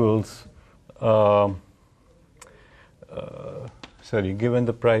 equals given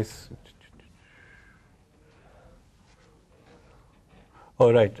the price.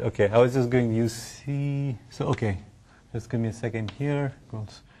 Oh, right, okay, I was just going to use C. So, okay, just give me a second here.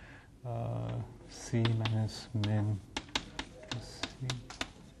 Equals C minus min 2C.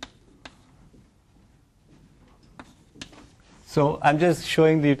 So I'm just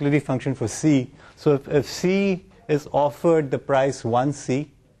showing the utility function for C. So if C is offered the price 1C,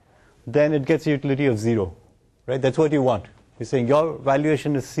 then it gets a utility of 0, right? That's what you want. You're saying your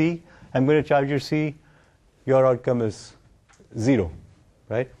valuation is C, I'm going to charge you C, your outcome is 0,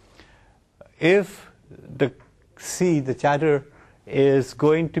 right? If the C, the chatter, is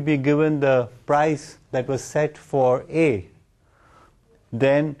going to be given the price that was set for A,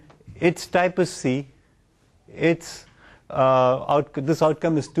 then its type is C, its this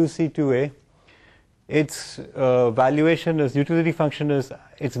outcome is 2C, 2A. Its valuation is, utility function is,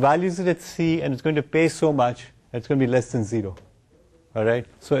 its values it at C, and it's going to pay so much, it's going to be less than 0. All right?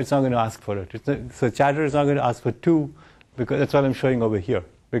 So it's not going to ask for it. So chatter is not going to ask for 2, because that's what I'm showing over here,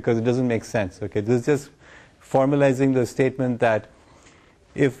 because it doesn't make sense. Okay? This is just formalizing the statement that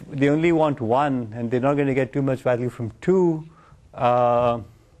if they only want 1 and they're not going to get too much value from 2,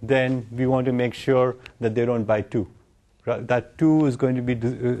 then we want to make sure that they don't buy 2. That 2 is going to be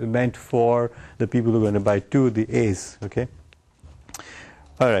meant for the people who are going to buy 2, the A's. Okay.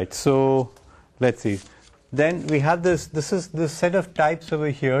 All right. So let's see. Then we have this. This is the set of types over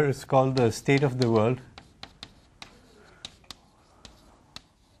here. It's called the state of the world.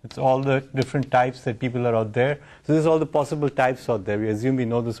 It's all the different types that people are out there. So this is all the possible types out there. We assume we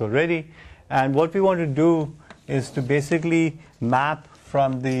know this already. And what we want to do is to basically map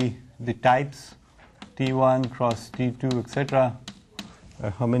from the types T1 cross T2, etc.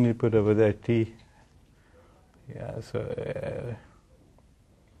 How many you put over there? T. Yeah, so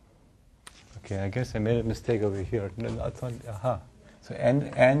okay, I guess I made a mistake over here. No, that's not. So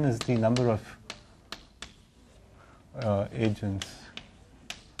n is the number of agents.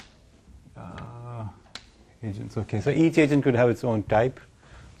 Agents. Okay, so each agent could have its own type.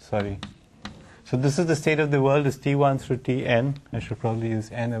 Sorry. So this is the state of the world. Is T1 through Tn. I should probably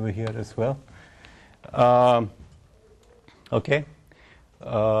use n over here as well. Okay,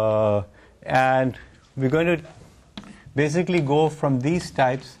 and we're going to basically go from these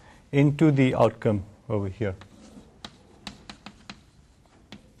types into the outcome over here.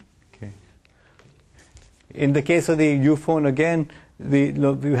 Okay. In the case of the U phone, again, we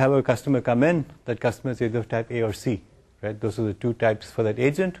have a customer come in. That customer is either of type A or C, right? Those are the two types for that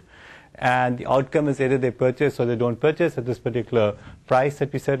agent. And the outcome is either they purchase or they don't purchase at this particular price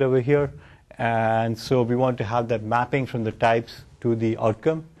that we set over here. And so we want to have that mapping from the types to the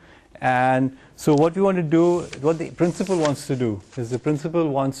outcome. And so what we want to do, what the principal wants to do, is the principal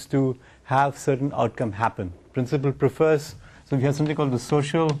wants to have certain outcome happen. Principal prefers, so we have something called the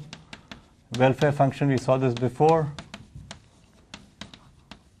social welfare function. We saw this before.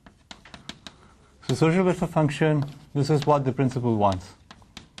 So social welfare function, this is what the principal wants.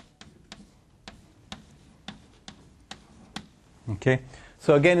 Okay.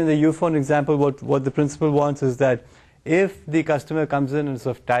 So again, in the U-phone example, what the principal wants is that if the customer comes in and is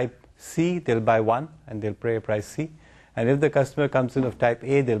of type C, they'll buy 1 and they'll pay a price C. And if the customer comes in of type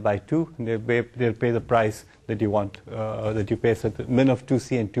A, they'll buy 2 and they'll pay the price that you want, that you pay. So the min of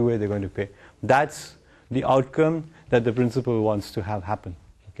 2C and 2A they're going to pay. That's the outcome that the principal wants to have happen.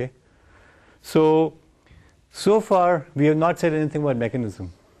 Okay. So far we have not said anything about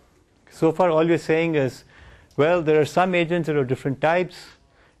mechanism. So far all we're saying is, well, there are some agents that are different types,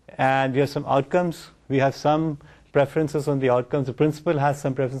 and we have some outcomes. We have some preferences on the outcomes. The principal has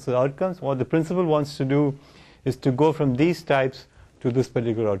some preferences on the outcomes. What the principal wants to do is to go from these types to this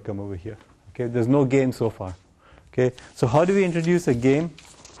particular outcome over here. Okay, there's no game so far. Okay, so how do we introduce a game?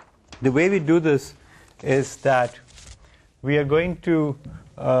 The way we do this is that we are going to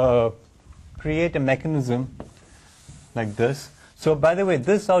create a mechanism like this. So by the way,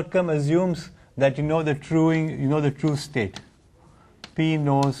 this outcome assumes that you know the true state. P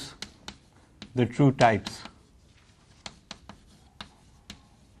knows the true types.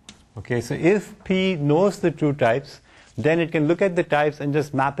 Okay, so if P knows the true types, then it can look at the types and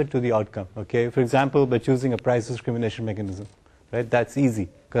just map it to the outcome. Okay, for example, by choosing a price discrimination mechanism, right? That's easy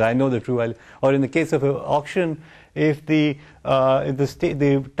because I know the true value. Or in the case of an auction, if the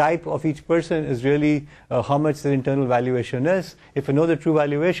type of each person is really how much their internal valuation is, if I know the true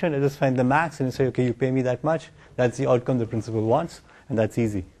valuation, I just find the max and say, okay, you pay me that much. That's the outcome the principal wants, and that's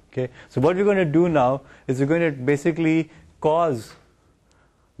easy. Okay, so what we're going to do now is we're going to basically cause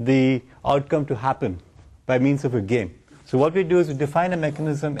the outcome to happen by means of a game. So what we do is we define a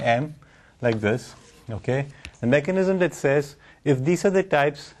mechanism M like this. Okay, a mechanism that says if these are the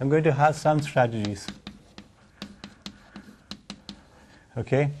types, I'm going to have some strategies.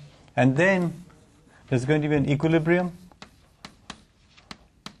 Okay, and then there's going to be an equilibrium,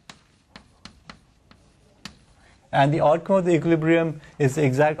 and the outcome of the equilibrium is the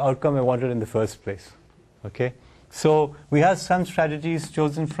exact outcome I wanted in the first place. Okay, so we have some strategies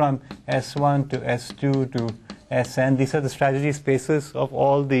chosen from S1 to S2 to Sn. These are the strategy spaces of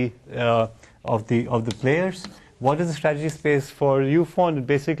all the of the players. What is the strategy space for Ufone? It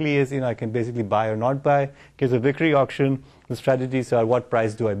basically is, I can basically buy or not buy. In case of Vickery auction, the strategies are what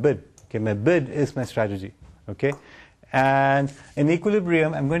price do I bid. Okay, my bid is my strategy. Okay, and in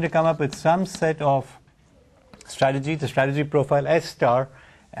equilibrium, I'm going to come up with some set of strategy, the strategy profile S star,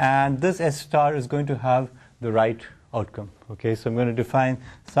 and this S star is going to have the right outcome. Okay, so I'm going to define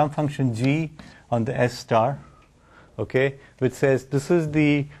some function G on the S star. Okay, which says this is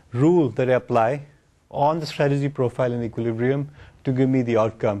the rule that I apply on the strategy profile in equilibrium to give me the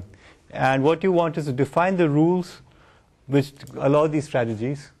outcome. And what you want is to define the rules which allow these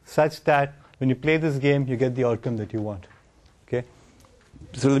strategies such that when you play this game, you get the outcome that you want. Okay,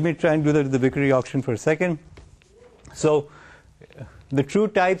 so let me try and do that with the Vickery auction for a second. So the true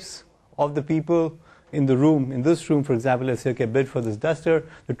types of the people in the room, in this room, for example, let's say, okay, bid for this duster.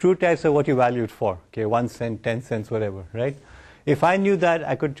 The true types are what you value it for. Okay, 1 cent, 10 cents, whatever, right? If I knew that,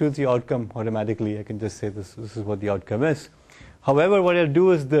 I could choose the outcome automatically. I can just say this is what the outcome is. However, what I'll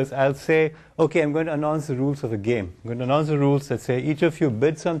do is this. I'll say, okay, I'm going to announce the rules of a game. I'm going to announce the rules that say each of you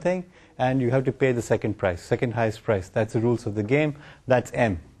bid something and you have to pay the second price, second highest price. That's the rules of the game. That's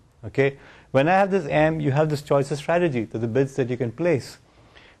M. Okay. When I have this M, you have this choice of strategy, the bids that you can place.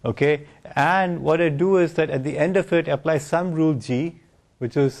 Okay. And what I do is that at the end of it, I apply some rule G,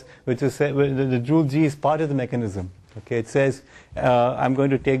 which is the rule G is part of the mechanism. Okay, it says I'm going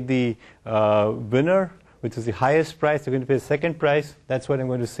to take the winner, which is the highest price. They're going to pay the second price. That's what I'm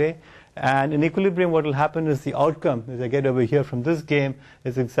going to say. And in equilibrium, what will happen is the outcome that I get over here from this game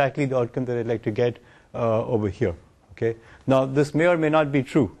is exactly the outcome that I'd like to get over here. Okay. Now, this may or may not be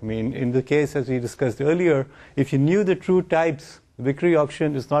true. I mean, in the case as we discussed earlier, if you knew the true types, the Vickery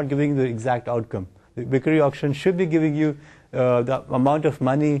auction is not giving the exact outcome. The Vickery auction should be giving you the amount of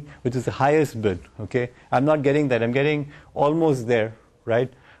money which is the highest bid. Okay, I'm not getting that. I'm getting almost there, right?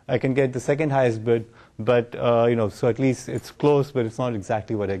 I can get the second highest bid, but so at least it's close, but it's not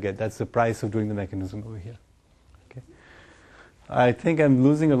exactly what I get. That's the price of doing the mechanism over here. Okay, I think I'm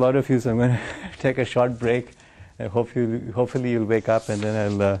losing a lot of you, so I'm going to take a short break. Hopefully you'll wake up, and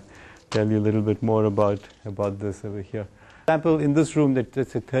then I'll tell you a little bit more about this over here. For example, in this room,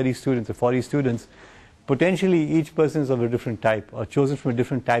 let's say 30 students or 40 students. Potentially, each person is of a different type, or chosen from a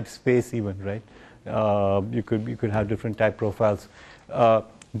different type space, even, right? You could have different type profiles.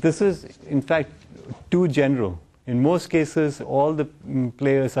 This is, in fact, too general. In most cases, all the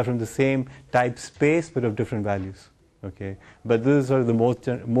players are from the same type space, but of different values. Okay, but this is sort of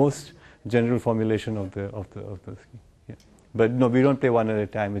the most general formulation of the scheme. Yeah. But no, we don't play one at a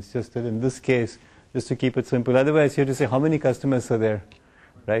time. It's just that in this case, just to keep it simple. Otherwise, you have to say how many customers are there,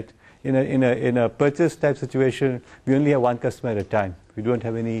 right? In a purchase type situation, we only have one customer at a time. We don't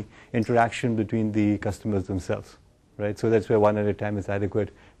have any interaction between the customers themselves, right? So that's where one at a time is adequate.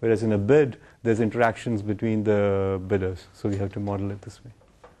 Whereas in a bid, there's interactions between the bidders. So we have to model it this way.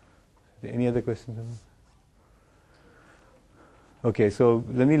 Any other questions? Okay, so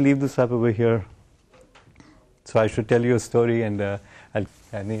let me leave this up over here. So I should tell you a story, and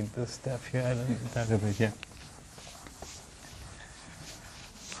I need this stuff here. I don't need that over here.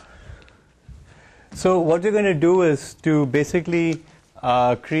 So what we're going to do is to basically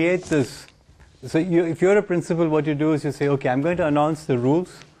create this. So if you're a principal, what you do is you say, okay, I'm going to announce the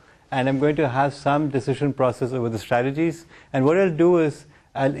rules, and I'm going to have some decision process over the strategies. And what I'll do is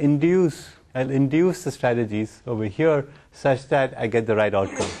I'll induce the strategies over here such that I get the right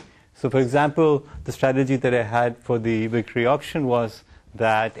outcome. So for example, the strategy that I had for the victory auction was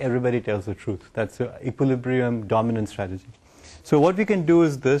that everybody tells the truth. That's the equilibrium dominant strategy. So what we can do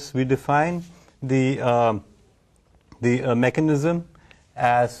is this. We define the mechanism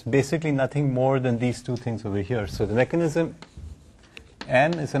as basically nothing more than these two things over here. So the mechanism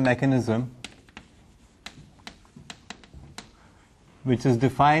M is a mechanism which is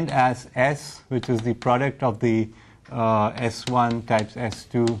defined as S, which is the product of the S1 times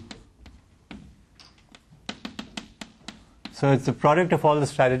S2. So it's the product of all the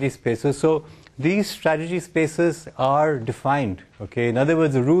strategy spaces. So these strategy spaces are defined. Okay. In other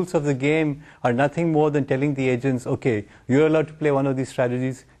words, the rules of the game are nothing more than telling the agents, okay, you're allowed to play one of these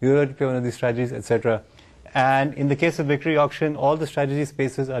strategies, you're allowed to play one of these strategies, etc. And in the case of victory auction, all the strategy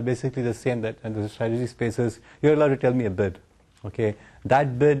spaces are basically the same. And the strategy spaces, you're allowed to tell me a bid. Okay,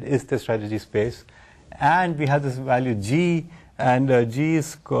 that bid is the strategy space, and we have this value G, and G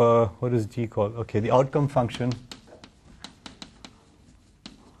is what is G called? Okay, the outcome function.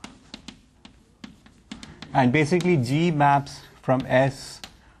 And basically G maps from S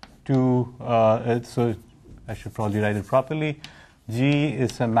to, so I should probably write it properly. G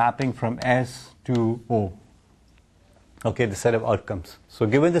is a mapping from S to O. Okay, the set of outcomes. So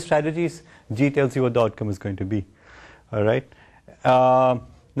given the strategies, G tells you what the outcome is going to be. All right.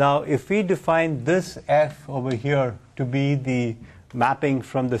 Now, if we define this F over here to be the mapping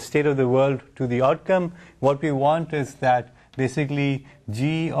from the state of the world to the outcome, what we want is that basically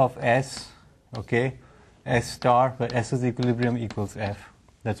G of S, okay, S star, where S is equilibrium equals F.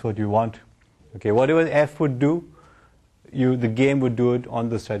 That's what you want. Okay, whatever F would do, the game would do it on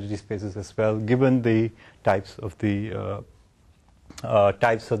the strategy spaces as well, given the types of the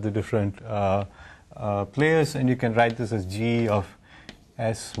different players, and you can write this as G of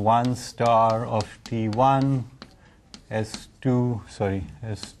S1 star of T1, S2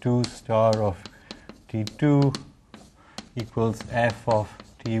 star of T2 equals F of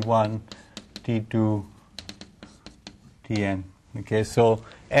T1, T2, Tn. Okay, so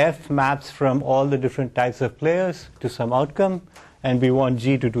F maps from all the different types of players to some outcome, and we want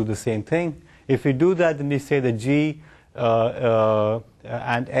G to do the same thing. If we do that, then we say that G and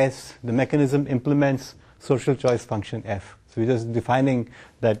S, the mechanism implements social choice function F. So we're just defining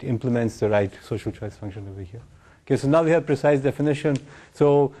that implements the right social choice function over here. Okay, so now we have precise definition.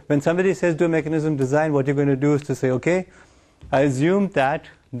 So when somebody says do a mechanism design, what you're going to do is to say, okay, I assume that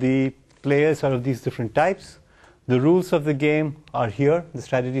the players are of these different types. The rules of the game are here, the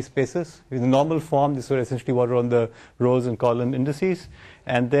strategy spaces. In the normal form, these are essentially what are on the rows and column indices.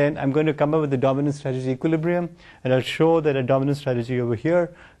 And then I'm going to come up with the dominant strategy equilibrium, and I'll show that a dominant strategy over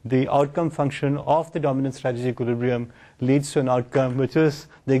here, the outcome function of the dominant strategy equilibrium leads to an outcome which is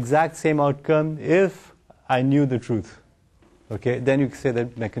the exact same outcome if I knew the truth. Okay, then you can say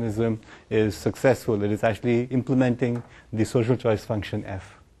that mechanism is successful. It is actually implementing the social choice function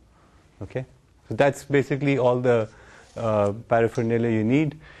F. Okay, so that's basically all the paraphernalia you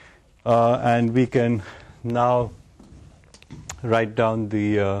need, and we can now write down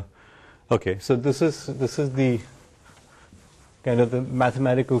the. Okay, so this is the kind of the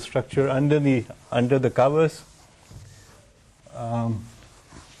mathematical structure under the covers.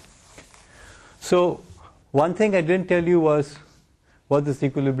 So one thing I didn't tell you was what this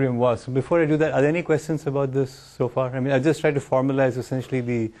equilibrium was. So before I do that, are there any questions about this so far? I mean, I just tried to formalize essentially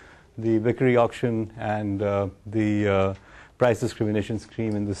the victory auction and the price discrimination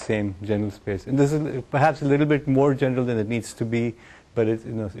scheme in the same general space. And this is perhaps a little bit more general than it needs to be, but it's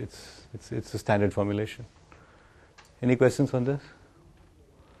a standard formulation. Any questions on this?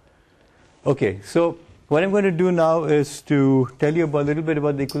 Okay, so what I'm going to do now is to tell you a little bit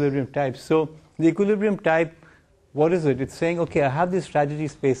about the equilibrium type. So the equilibrium type, what is it? It's saying, okay, I have these strategy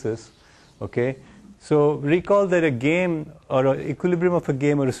spaces, okay? So recall that a game or an equilibrium of a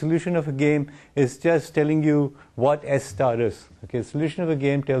game or a solution of a game is just telling you what S star is. Okay, the solution of a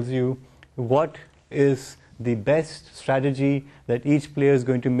game tells you what is the best strategy that each player is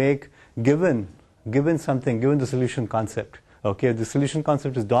going to make given something, given the solution concept. Okay, if the solution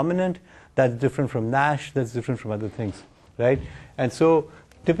concept is dominant, that's different from Nash, that's different from other things, right? And so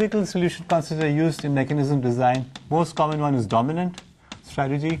typical solution concepts are used in mechanism design. Most common one is dominant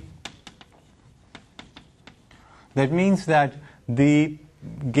strategy. That means that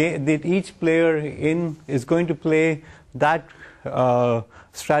that each player is going to play that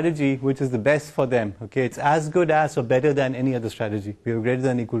strategy which is the best for them. Okay, it's as good as or better than any other strategy. We have greater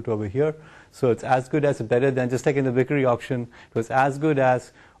than equal to over here, so it's as good as or better than, just like in the Vickery auction, it was as good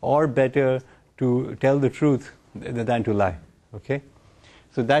as or better to tell the truth than to lie. Okay,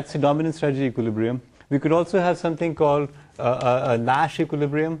 so that's the dominant strategy equilibrium. We could also have something called a Nash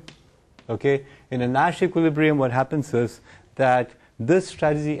equilibrium. Okay, in a Nash equilibrium, what happens is that this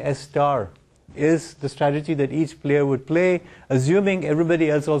strategy S star is the strategy that each player would play, assuming everybody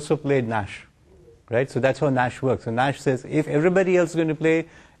else also played Nash, right? So that's how Nash works. So Nash says, if everybody else is going to play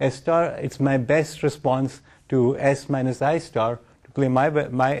S star, it's my best response to S minus I star to play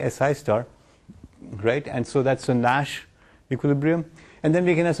my SI star, right? And so that's a Nash equilibrium. And then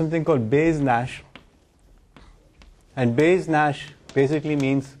we can have something called Bayes Nash. And Bayes Nash basically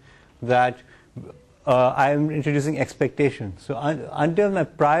means that I am introducing expectation. So until my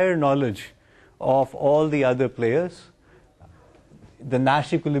prior knowledge of all the other players, the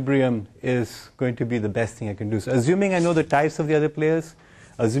Nash equilibrium is going to be the best thing I can do. So assuming I know the types of the other players,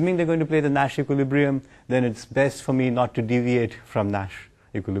 assuming they're going to play the Nash equilibrium, then it's best for me not to deviate from Nash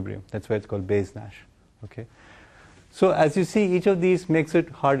equilibrium. That's why it's called Bayes Nash. Okay. So as you see, each of these makes it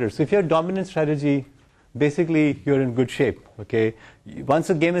harder. So if you have dominant strategy, basically you're in good shape. Okay. Once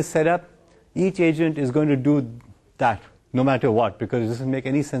the game is set up, each agent is going to do that no matter what, because it doesn't make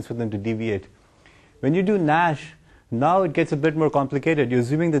any sense for them to deviate. When you do Nash, now it gets a bit more complicated. You're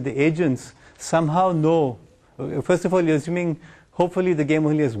assuming that the agents somehow know. First of all, you're assuming hopefully the game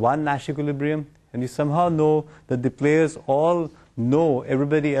only has one Nash equilibrium, and you somehow know that the players all know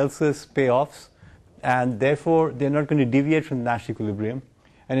everybody else's payoffs, and therefore they're not going to deviate from the Nash equilibrium.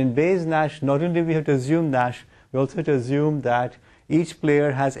 And in Bayes Nash, not only do we have to assume Nash, we also have to assume that each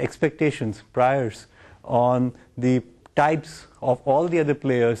player has expectations, priors, on the types of all the other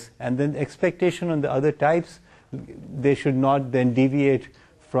players, and then the expectation on the other types, they should not then deviate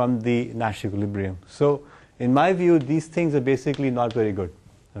from the Nash equilibrium. So in my view, these things are basically not very good.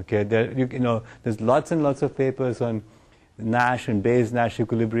 Okay, there's lots and lots of papers on Nash and Bayes Nash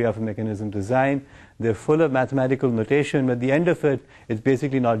equilibria for mechanism design. They're full of mathematical notation, but at the end of it, it's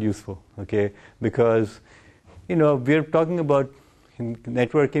basically not useful. Okay, because we're talking about in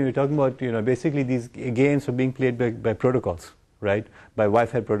networking, we're talking about basically these games are being played by protocols, right? By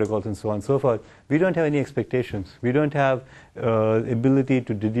Wi-Fi protocols and so on and so forth. We don't have any expectations. We don't have ability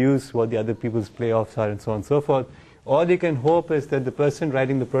to deduce what the other people's playoffs are and so on and so forth. All you can hope is that the person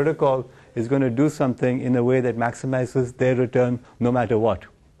writing the protocol is going to do something in a way that maximizes their return no matter what,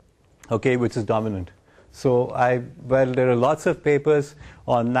 okay, which is dominant. So there are lots of papers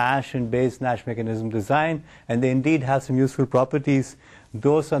on Nash and Bayes Nash mechanism design, and they indeed have some useful properties.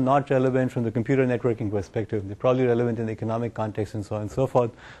 Those are not relevant from the computer networking perspective. They're probably relevant in the economic context and so on and so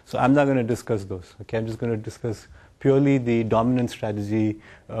forth. So I'm not going to discuss those. Okay, I'm just going to discuss purely the dominant strategy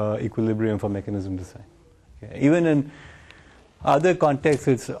equilibrium for mechanism design. Okay. Even in other contexts,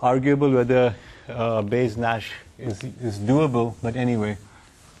 it's arguable whether Bayes Nash is doable. But anyway,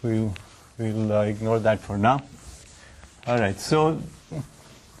 we'll ignore that for now. All right. So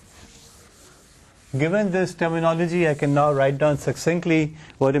given this terminology, I can now write down succinctly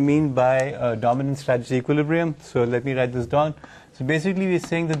what I mean by dominant strategy equilibrium. So let me write this down. So basically, we're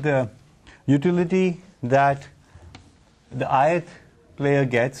saying that the utility that the ith player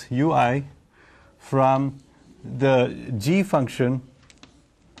gets, ui, from the g function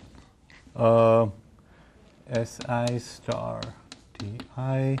si star ti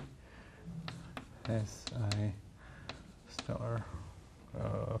si star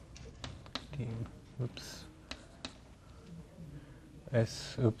team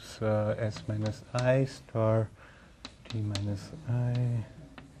s minus I star t minus I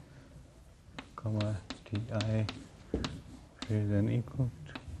comma ti greater than equal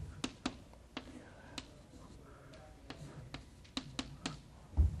to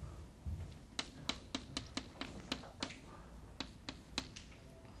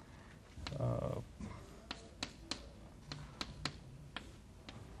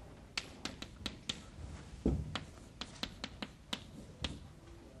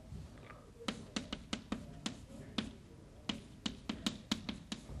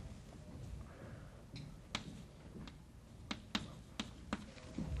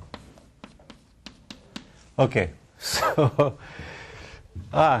okay, so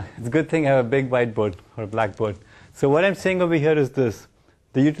it's a good thing I have a big whiteboard or a blackboard. So what I'm saying over here is this: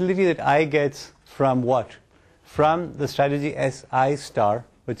 the utility that I gets from what? From the strategy SI star,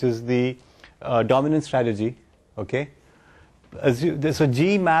 which is the dominant strategy. Okay, so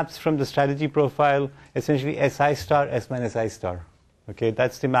G maps from the strategy profile essentially SI star S minus I star. Okay,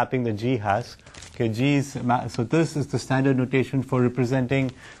 that's the mapping that G has. Okay, Okay, G is so this is the standard notation for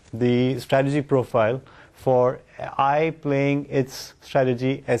representing the strategy profile for I playing its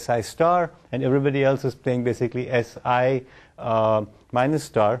strategy SI star, and everybody else is playing basically SI minus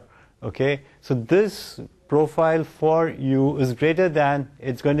star. Okay, so this profile for you is greater than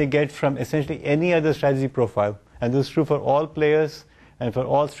it's going to get from essentially any other strategy profile, and this is true for all players and for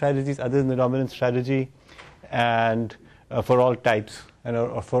all strategies other than the dominant strategy, and for all types, and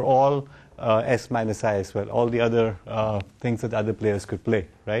for all S minus I as well, all the other things that other players could play,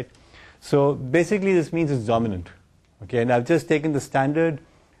 right? So basically this means it's dominant. Okay, and I've just taken the standard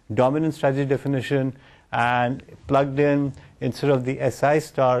dominant strategy definition and plugged in, instead of the SI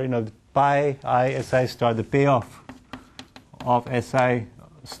star, the pi I SI star, the payoff of SI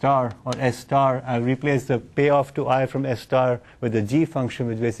star or S star, I replace the payoff to I from S star with the G function,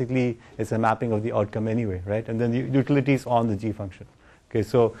 which basically is a mapping of the outcome anyway, right? And then the utility is on the G function. Okay,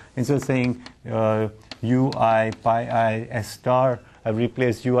 so instead of saying UI pi I S star, I've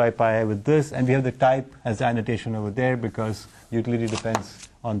replaced UI pi I with this, and we have the type as the annotation over there because utility depends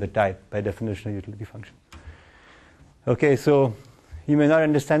on the type by definition of utility function. Okay, so you may not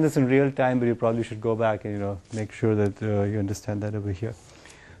understand this in real time, but you probably should go back and make sure that you understand that over here.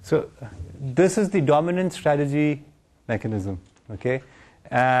 So this is the dominant strategy mechanism. Okay,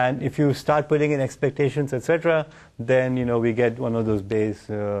 and if you start putting in expectations, etc., then we get one of those Bayes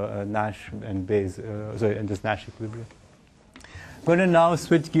Nash and Bayes and this Nash equilibrium. I'm going to now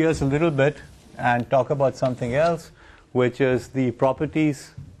switch gears a little bit and talk about something else, which is the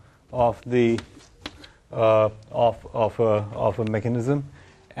properties of the of a mechanism,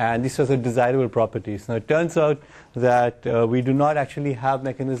 and these are the desirable properties. Now it turns out that we do not actually have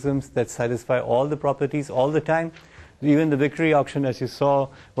mechanisms that satisfy all the properties all the time. Even the victory auction, as you saw,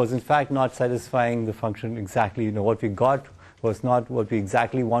 was in fact not satisfying the function exactly. What we got was not what we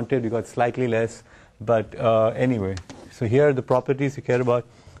exactly wanted. We got slightly less, but anyway. So here are the properties we care about.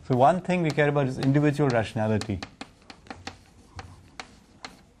 So one thing we care about is individual rationality.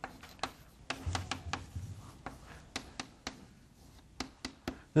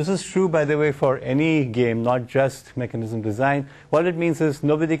 This is true, by the way, for any game, not just mechanism design. What it means is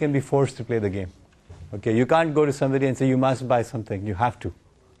nobody can be forced to play the game. Okay, you can't go to somebody and say you must buy something. You have to.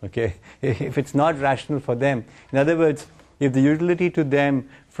 Okay, if it's not rational for them. In other words, if the utility to them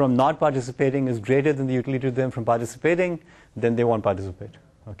from not participating is greater than the utility to them from participating, then they won't participate.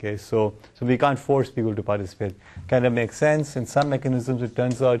 Okay, so we can't force people to participate. Kind of makes sense. In some mechanisms, it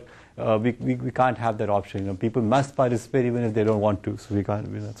turns out we can't have that option. People must participate even if they don't want to. So we can't.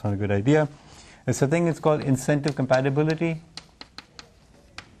 That's not a good idea. There's a thing that's called incentive compatibility.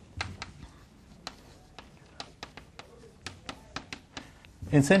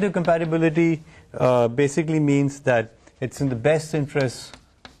 Incentive compatibility basically means that it's in the best interest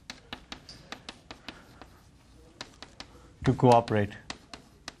to cooperate.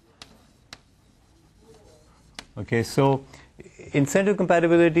 Okay, so incentive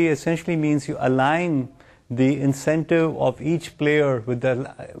compatibility essentially means you align the incentive of each player with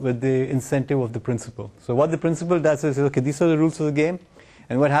the incentive of the principal. So what the principal does is, okay, these are the rules of the game,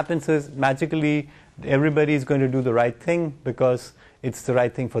 and what happens is magically everybody is going to do the right thing because it's the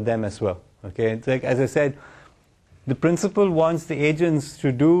right thing for them as well. Okay, it's like, as I said, the principal wants the agents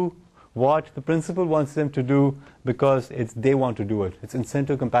to do what the principal wants them to do because they want to do it. It's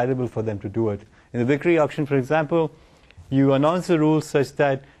incentive compatible for them to do it. In the victory auction, for example, you announce the rules such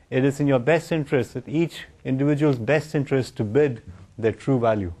that it is in your best interest, at each individual's best interest, to bid their true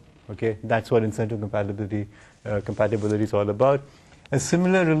value. Okay, that's what incentive compatibility is all about. A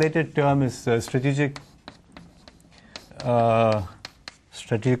similar related term is strategy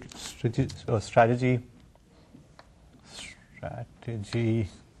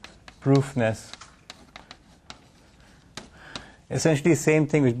proofness. Essentially the same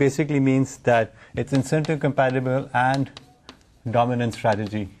thing, which basically means that it's incentive compatible and dominant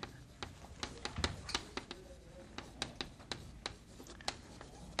strategy.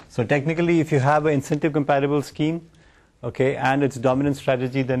 So technically, if you have an incentive compatible scheme, okay, and it's dominant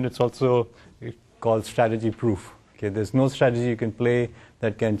strategy, then it's also called strategy proof. Okay, there's no strategy you can play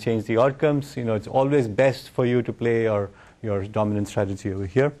that can change the outcomes. It's always best for you to play your dominant strategy over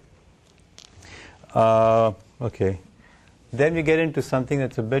here. Okay. Then we get into something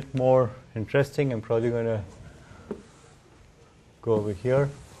that's a bit more interesting. I'm probably going to go over here.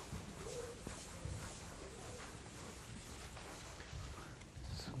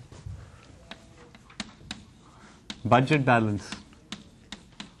 Budget balance.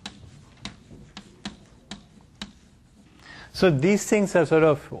 So these things are sort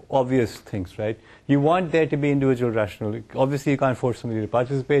of obvious things, right? You want there to be individual rational. Obviously, you can't force somebody to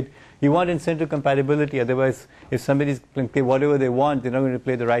participate. You want incentive compatibility. Otherwise, if somebody's going to play whatever they want, they're not going to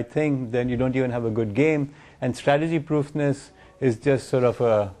play the right thing, then you don't even have a good game. And strategy proofness is just sort of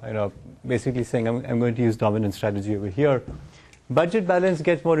a, basically saying I'm going to use dominant strategy over here. Budget balance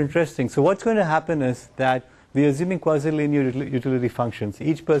gets more interesting. So what's going to happen is that we're assuming quasi-linear utility functions.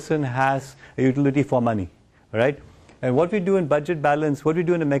 Each person has a utility for money, right? And what we do in budget balance, what we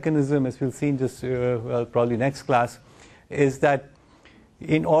do in a mechanism, as we'll see in just probably next class, is that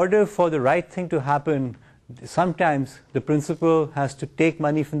in order for the right thing to happen, sometimes the principal has to take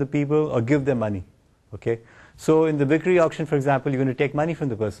money from the people or give them money. Okay? So in the victory auction, for example, you're going to take money from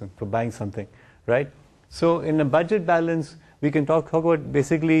the person for buying something, right? So in a budget balance, we can talk about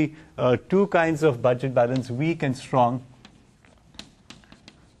basically two kinds of budget balance, weak and strong.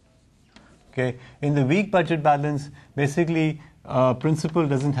 Okay, in the weak budget balance, basically, principal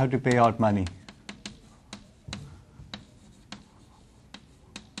doesn't have to pay out money.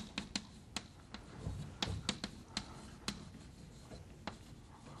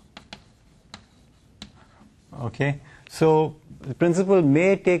 Okay, so the principal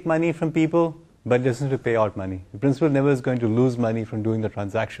may take money from people, but doesn't have to pay out money. The principal never is going to lose money from doing the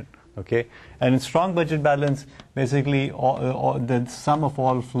transaction. Okay, and in strong budget balance, basically, the sum of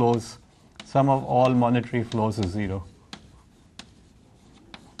all flows. Sum of all monetary flows is 0.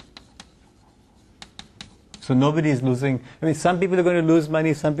 So nobody is losing. I mean, some people are going to lose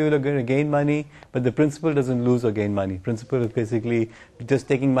money, some people are going to gain money, but the principal doesn't lose or gain money. Principal is basically just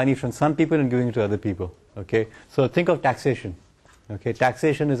taking money from some people and giving it to other people. Okay, so think of taxation. Okay,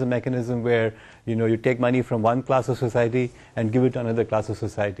 taxation is a mechanism where you take money from one class of society and give it to another class of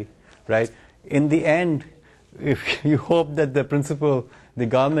society, right? In the end, if you hope that the principal, the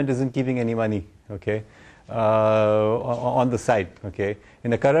government isn't keeping any money, okay, on the side, okay.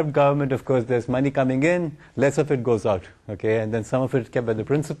 In a corrupt government, of course, there's money coming in, less of it goes out, okay, and then some of it is kept by the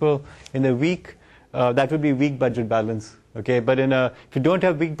principal. In a weak, that would be weak budget balance, okay. But if you don't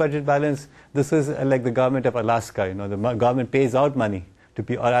have weak budget balance, this is like the government of Alaska. The government pays out money to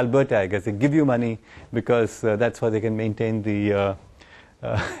people, or Alberta, I guess. They give you money because that's how they can maintain the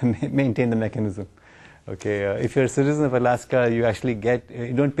mechanism. Okay, if you're a citizen of Alaska, you actually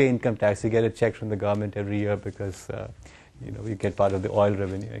you don't pay income tax. You get a check from the government every year because you get part of the oil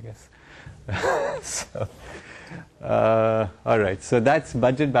revenue, I guess. So, all right. So that's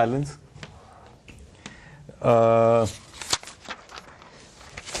budget balance.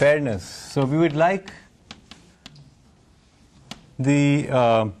 Fairness. So we would like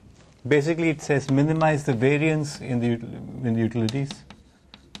the basically it says minimize the variance in the utilities.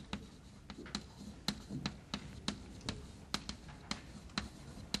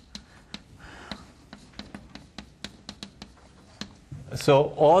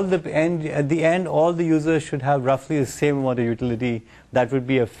 So at the end, all the users should have roughly the same amount of utility. That would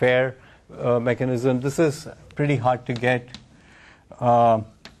be a fair mechanism. This is pretty hard to get.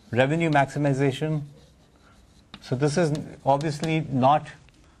 Revenue maximization. So this is obviously not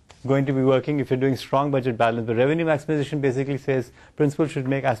going to be working if you're doing strong budget balance. But revenue maximization basically says principal should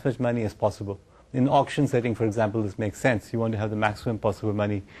make as much money as possible. In auction setting, for example, this makes sense. You want to have the maximum possible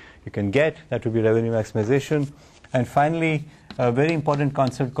money you can get. That would be revenue maximization. And finally, a very important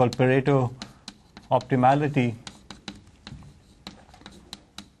concept called Pareto optimality.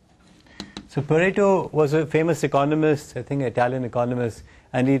 So Pareto was a famous economist, I think an Italian economist,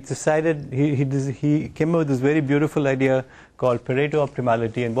 and he decided, he came up with this very beautiful idea called Pareto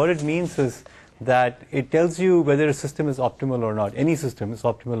optimality. And what it means is that it tells you whether a system is optimal or not. Any system is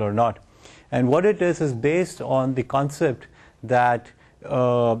optimal or not. And what it is based on the concept that,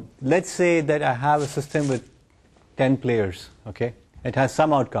 let's say that I have a system with 10 players, okay? It has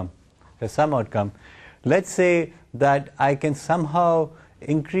some outcome. There's some outcome. Let's say that I can somehow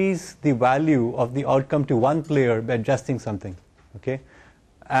increase the value of the outcome to one player by adjusting something, okay?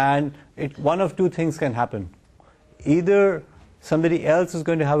 And one of two things can happen. Either somebody else is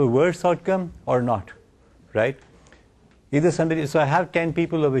going to have a worse outcome or not, right? So I have 10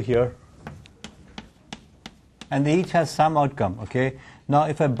 people over here, and they each have some outcome, okay? Now,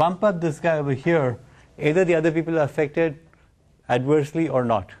 if I bump up this guy over here, either the other people are affected adversely or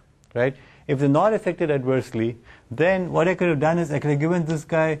not, right? If they're not affected adversely, then what I could have done is I could have given this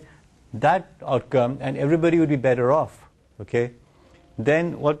guy that outcome and everybody would be better off, okay?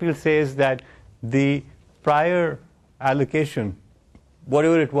 Then what we'll say is that the prior allocation,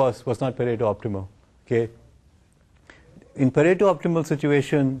 whatever it was not Pareto optimal, okay? In Pareto optimal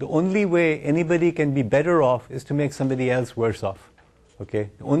situation, the only way anybody can be better off is to make somebody else worse off,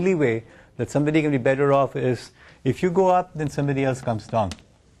 okay? The only way that somebody can be better off is If you go up, then somebody else comes down.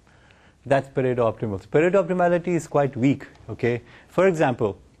 That's Pareto optimal. So Pareto optimality is quite weak. Okay. For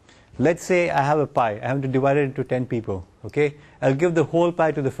example, let's say I have a pie. I have to divide it into 10 people. Okay. I'll give the whole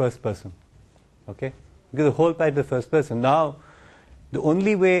pie to the first person. Okay. Give the whole pie to the first person. Now, the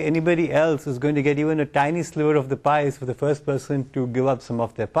only way anybody else is going to get even a tiny sliver of the pie is for the first person to give up some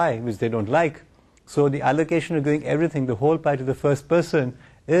of their pie, which they don't like. So the allocation of giving everything, the whole pie to the first person,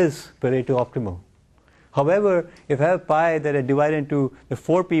 is Pareto optimal. However, if I have a pie that I divide into the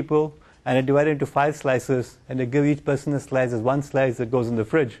 4 people, and I divide it into 5 slices, and I give each person a slice as one slice that goes in the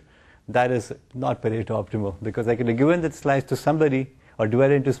fridge, that is not Pareto optimal, because I could have given that slice to somebody, or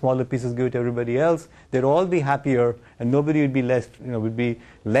divide it into smaller pieces, give it to everybody else. They'd all be happier, and nobody would be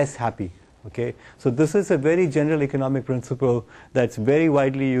less happy. Okay, so this is a very general economic principle that's very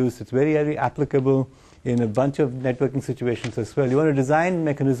widely used. It's very, very applicable in a bunch of networking situations as well. You want to design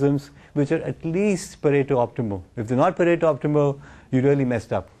mechanisms which are at least Pareto optimal. If they're not Pareto optimal, you really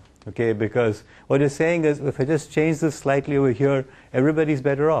messed up. Okay, because what you're saying is, if I just change this slightly over here, everybody's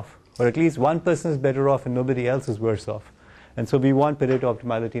better off, or at least one person is better off and nobody else is worse off. And so we want Pareto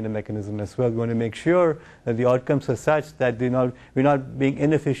optimality in the mechanism as well. We want to make sure that the outcomes are such that we're not being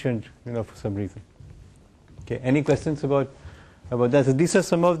inefficient, for some reason. Okay, any questions about that? So these are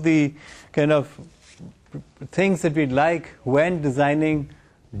some of the kind of things that we'd like when designing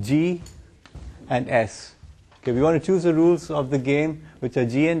G and S. Okay, we want to choose the rules of the game, which are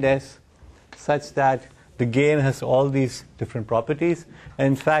G and S, such that the game has all these different properties. And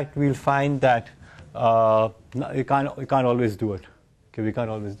in fact, we'll find that you can't always do it. Okay, we can't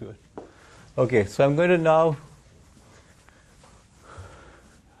always do it. Okay, so I'm going to now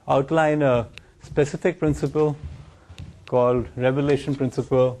outline a specific principle called revelation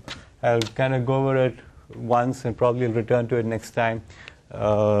principle. I'll kind of go over it once and probably return to it next time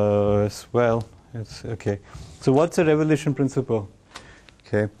as well. It's okay. So what's a revelation principle?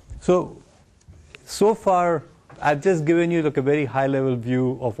 Okay. So far I've just given you a very high level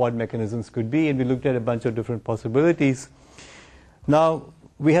view of what mechanisms could be, and we looked at a bunch of different possibilities. Now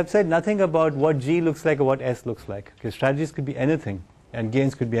we have said nothing about what G looks like or what S looks like. Okay, strategies could be anything, and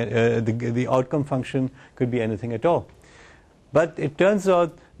gains could be the outcome function could be anything at all. But it turns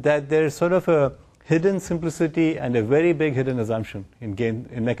out that there's sort of a hidden simplicity and a very big hidden assumption in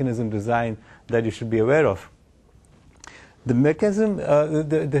mechanism design that you should be aware of. The mechanism,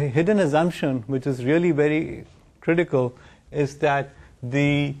 the hidden assumption, which is really very critical, is that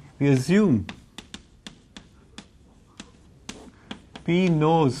we assume P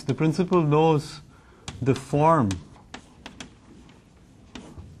knows, the principle knows the form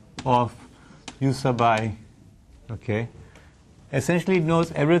of U sub I. Okay, essentially it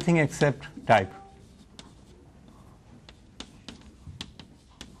knows everything except type.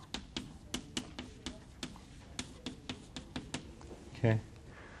 Okay,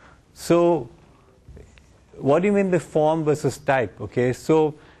 so what do you mean by form versus type? Okay,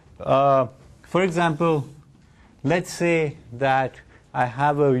 so for example, let's say that I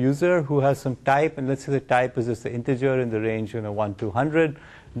have a user who has some type, and let's say the type is just an integer in the range 1 to 100.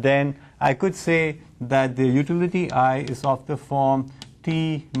 Then I could say that the utility I is of the form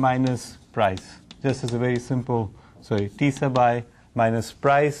t minus price, just as a very simple, t sub I minus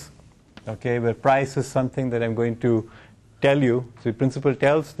price. Okay, where price is something that I'm going to tell you. So the principle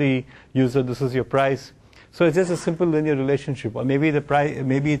tells the user this is your price. So it's just a simple linear relationship. Or maybe the price,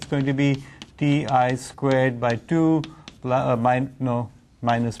 maybe it's going to be ti squared by 2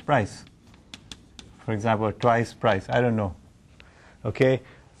 minus price, for example, or twice price. I don't know. Okay.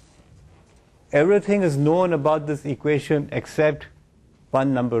 Everything is known about this equation except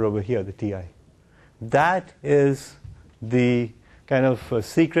one number over here, the ti. That is the kind of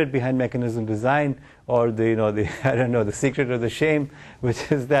secret behind mechanism design, or the I don't know, the secret or the shame,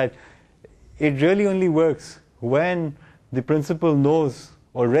 which is that it really only works when the principal knows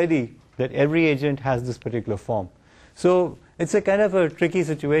already that every agent has this particular form. So it's a kind of a tricky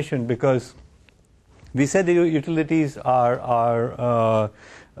situation, because we said the utilities are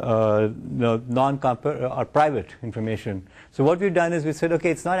private information. So what we've done is we said,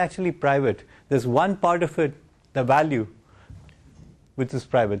 okay, it's not actually private. There's one part of it, the value, which is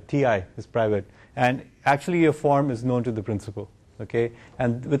private. Ti is private, and actually your form is known to the principal. Okay,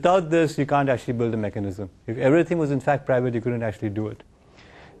 and without this, you can't actually build a mechanism. If everything was in fact private, you couldn't actually do it.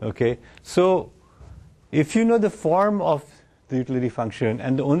 Okay, so if you know the form of the utility function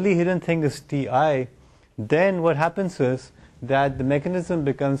and the only hidden thing is ti, then what happens is that the mechanism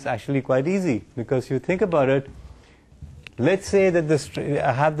becomes actually quite easy, because you think about it. Let's say that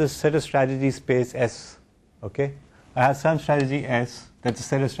I have this set of strategy space S. Okay, I have some strategy S, that's a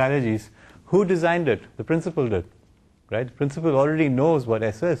set of strategies Who designed it? The principal did, right? The principal already knows what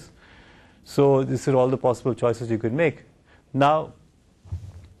S is. So these are all the possible choices you could make. Now,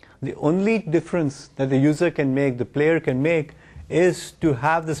 the only difference that the user can make, the player can make, is to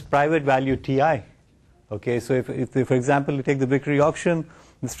have this private value Ti. Okay, so if for example, you take the victory auction,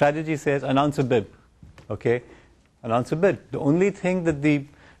 the strategy says announce a bid. Okay, announce a bid. The only thing that the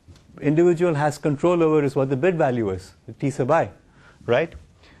individual has control over is what the bid value is, the T sub I, right?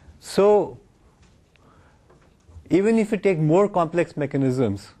 So even if you take more complex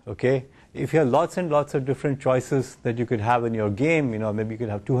mechanisms, okay, if you have lots and lots of different choices that you could have in your game, maybe you could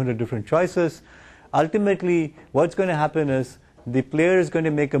have 200 different choices, ultimately what's going to happen is the player is going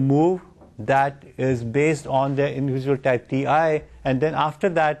to make a move that is based on their individual type Ti, and then after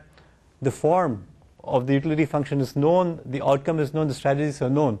that the form of the utility function is known, the outcome is known, the strategies are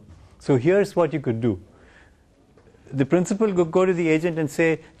known. So here's what you could do. The principal could go to the agent and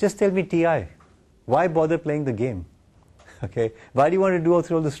say, just tell me Ti. Why bother playing the game? Okay, why do you want to do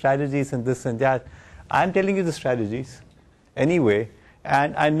all the strategies and this and that? I'm telling you the strategies anyway,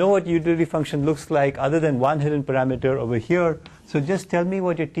 and I know what utility function looks like other than one hidden parameter over here. So just tell me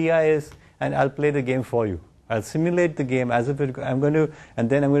what your Ti is, and I'll play the game for you. I'll simulate the game as if I'm going to, and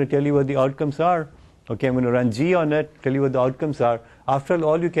then I'm going to tell you what the outcomes are. Okay, I'm going to run G on it, tell you what the outcomes are. After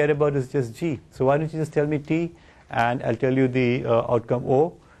all you care about is just G. So why don't you just tell me T, and I'll tell you the outcome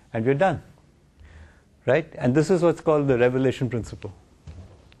O, and we're done. Right? And this is what's called the revelation principle.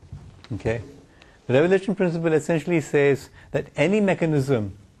 Okay? The revelation principle essentially says that any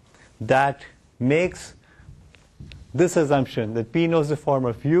mechanism that makes this assumption that P knows the form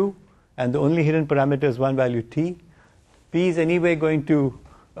of U and the only hidden parameter is one value T, P is anyway going to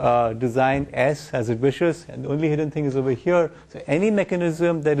design S as it wishes, and the only hidden thing is over here. So any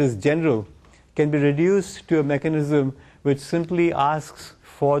mechanism that is general can be reduced to a mechanism which simply asks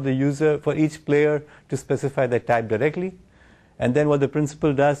for the user, for each player to specify their type directly, and then what the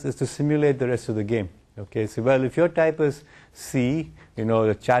principal does is to simulate the rest of the game. Okay, so well, if your type is C,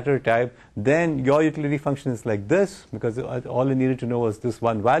 the chatter type, then your utility function is like this, because all you needed to know was this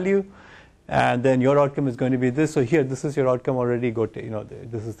one value, and then your outcome is going to be this. So here, this is your outcome already. Go to,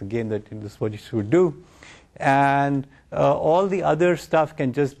 this is the game that this is what you should do, and all the other stuff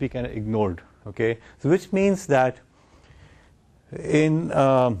can just be kind of ignored. Okay, so which means that in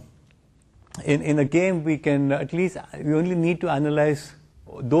a game we can we only need to analyze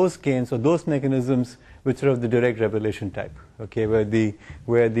those games or those mechanisms which are of the direct revelation type. Okay, where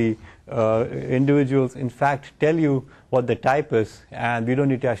the individuals in fact tell you what the type is, and we don't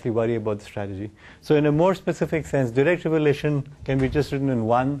need to actually worry about the strategy. So in a more specific sense, direct revelation can be just written in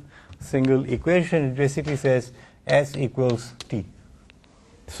one single equation. It basically says S equals T.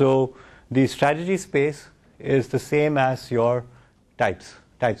 So the strategy space is the same as your type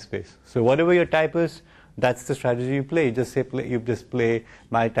space. So whatever your type is, that's the strategy you play. You just play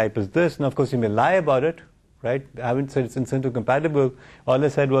my type is this. Now of course you may lie about it, right? I haven't said it's incentive compatible. All I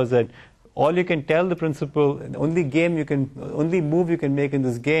said was that all you can tell the principal, the only move you can make in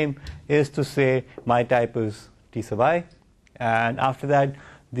this game is to say my type is T sub I, and after that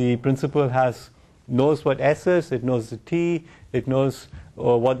the principal knows what S is, it knows the T, it knows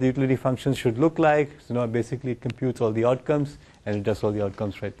what the utility function should look like. So now basically it computes all the outcomes, and it does all the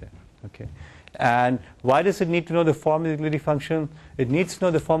outcomes right there. Okay. And why does it need to know the form of the utility function? It needs to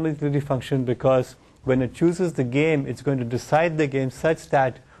know the form of the utility function because when it chooses the game, it's going to decide the game such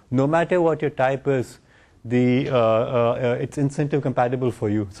that no matter what your type is, it's incentive compatible for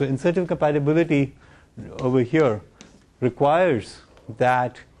you. So incentive compatibility over here requires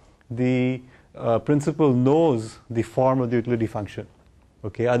that the principal knows the form of the utility function.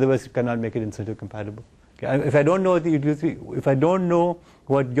 Okay, otherwise you cannot make it incentive compatible. Okay, if I don't know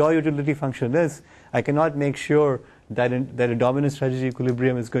what your utility function is, I cannot make sure that a dominant strategy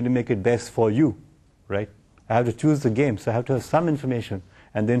equilibrium is going to make it best for you, right? I have to choose the game, so I have to have some information,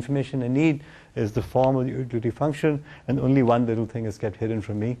 and the information I need is the form of the utility function, and only one little thing is kept hidden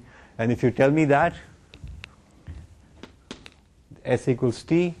from me. And if you tell me that S equals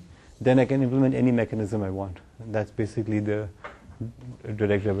T, then I can implement any mechanism I want. And that's basically the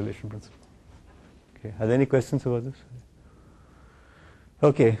direct revelation principle. Okay, are there any questions about this?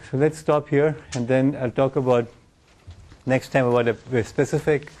 Okay, so let's stop here, and then I'll talk about next time about a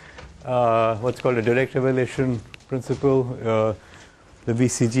specific what's called a direct revelation principle, the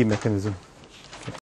VCG mechanism.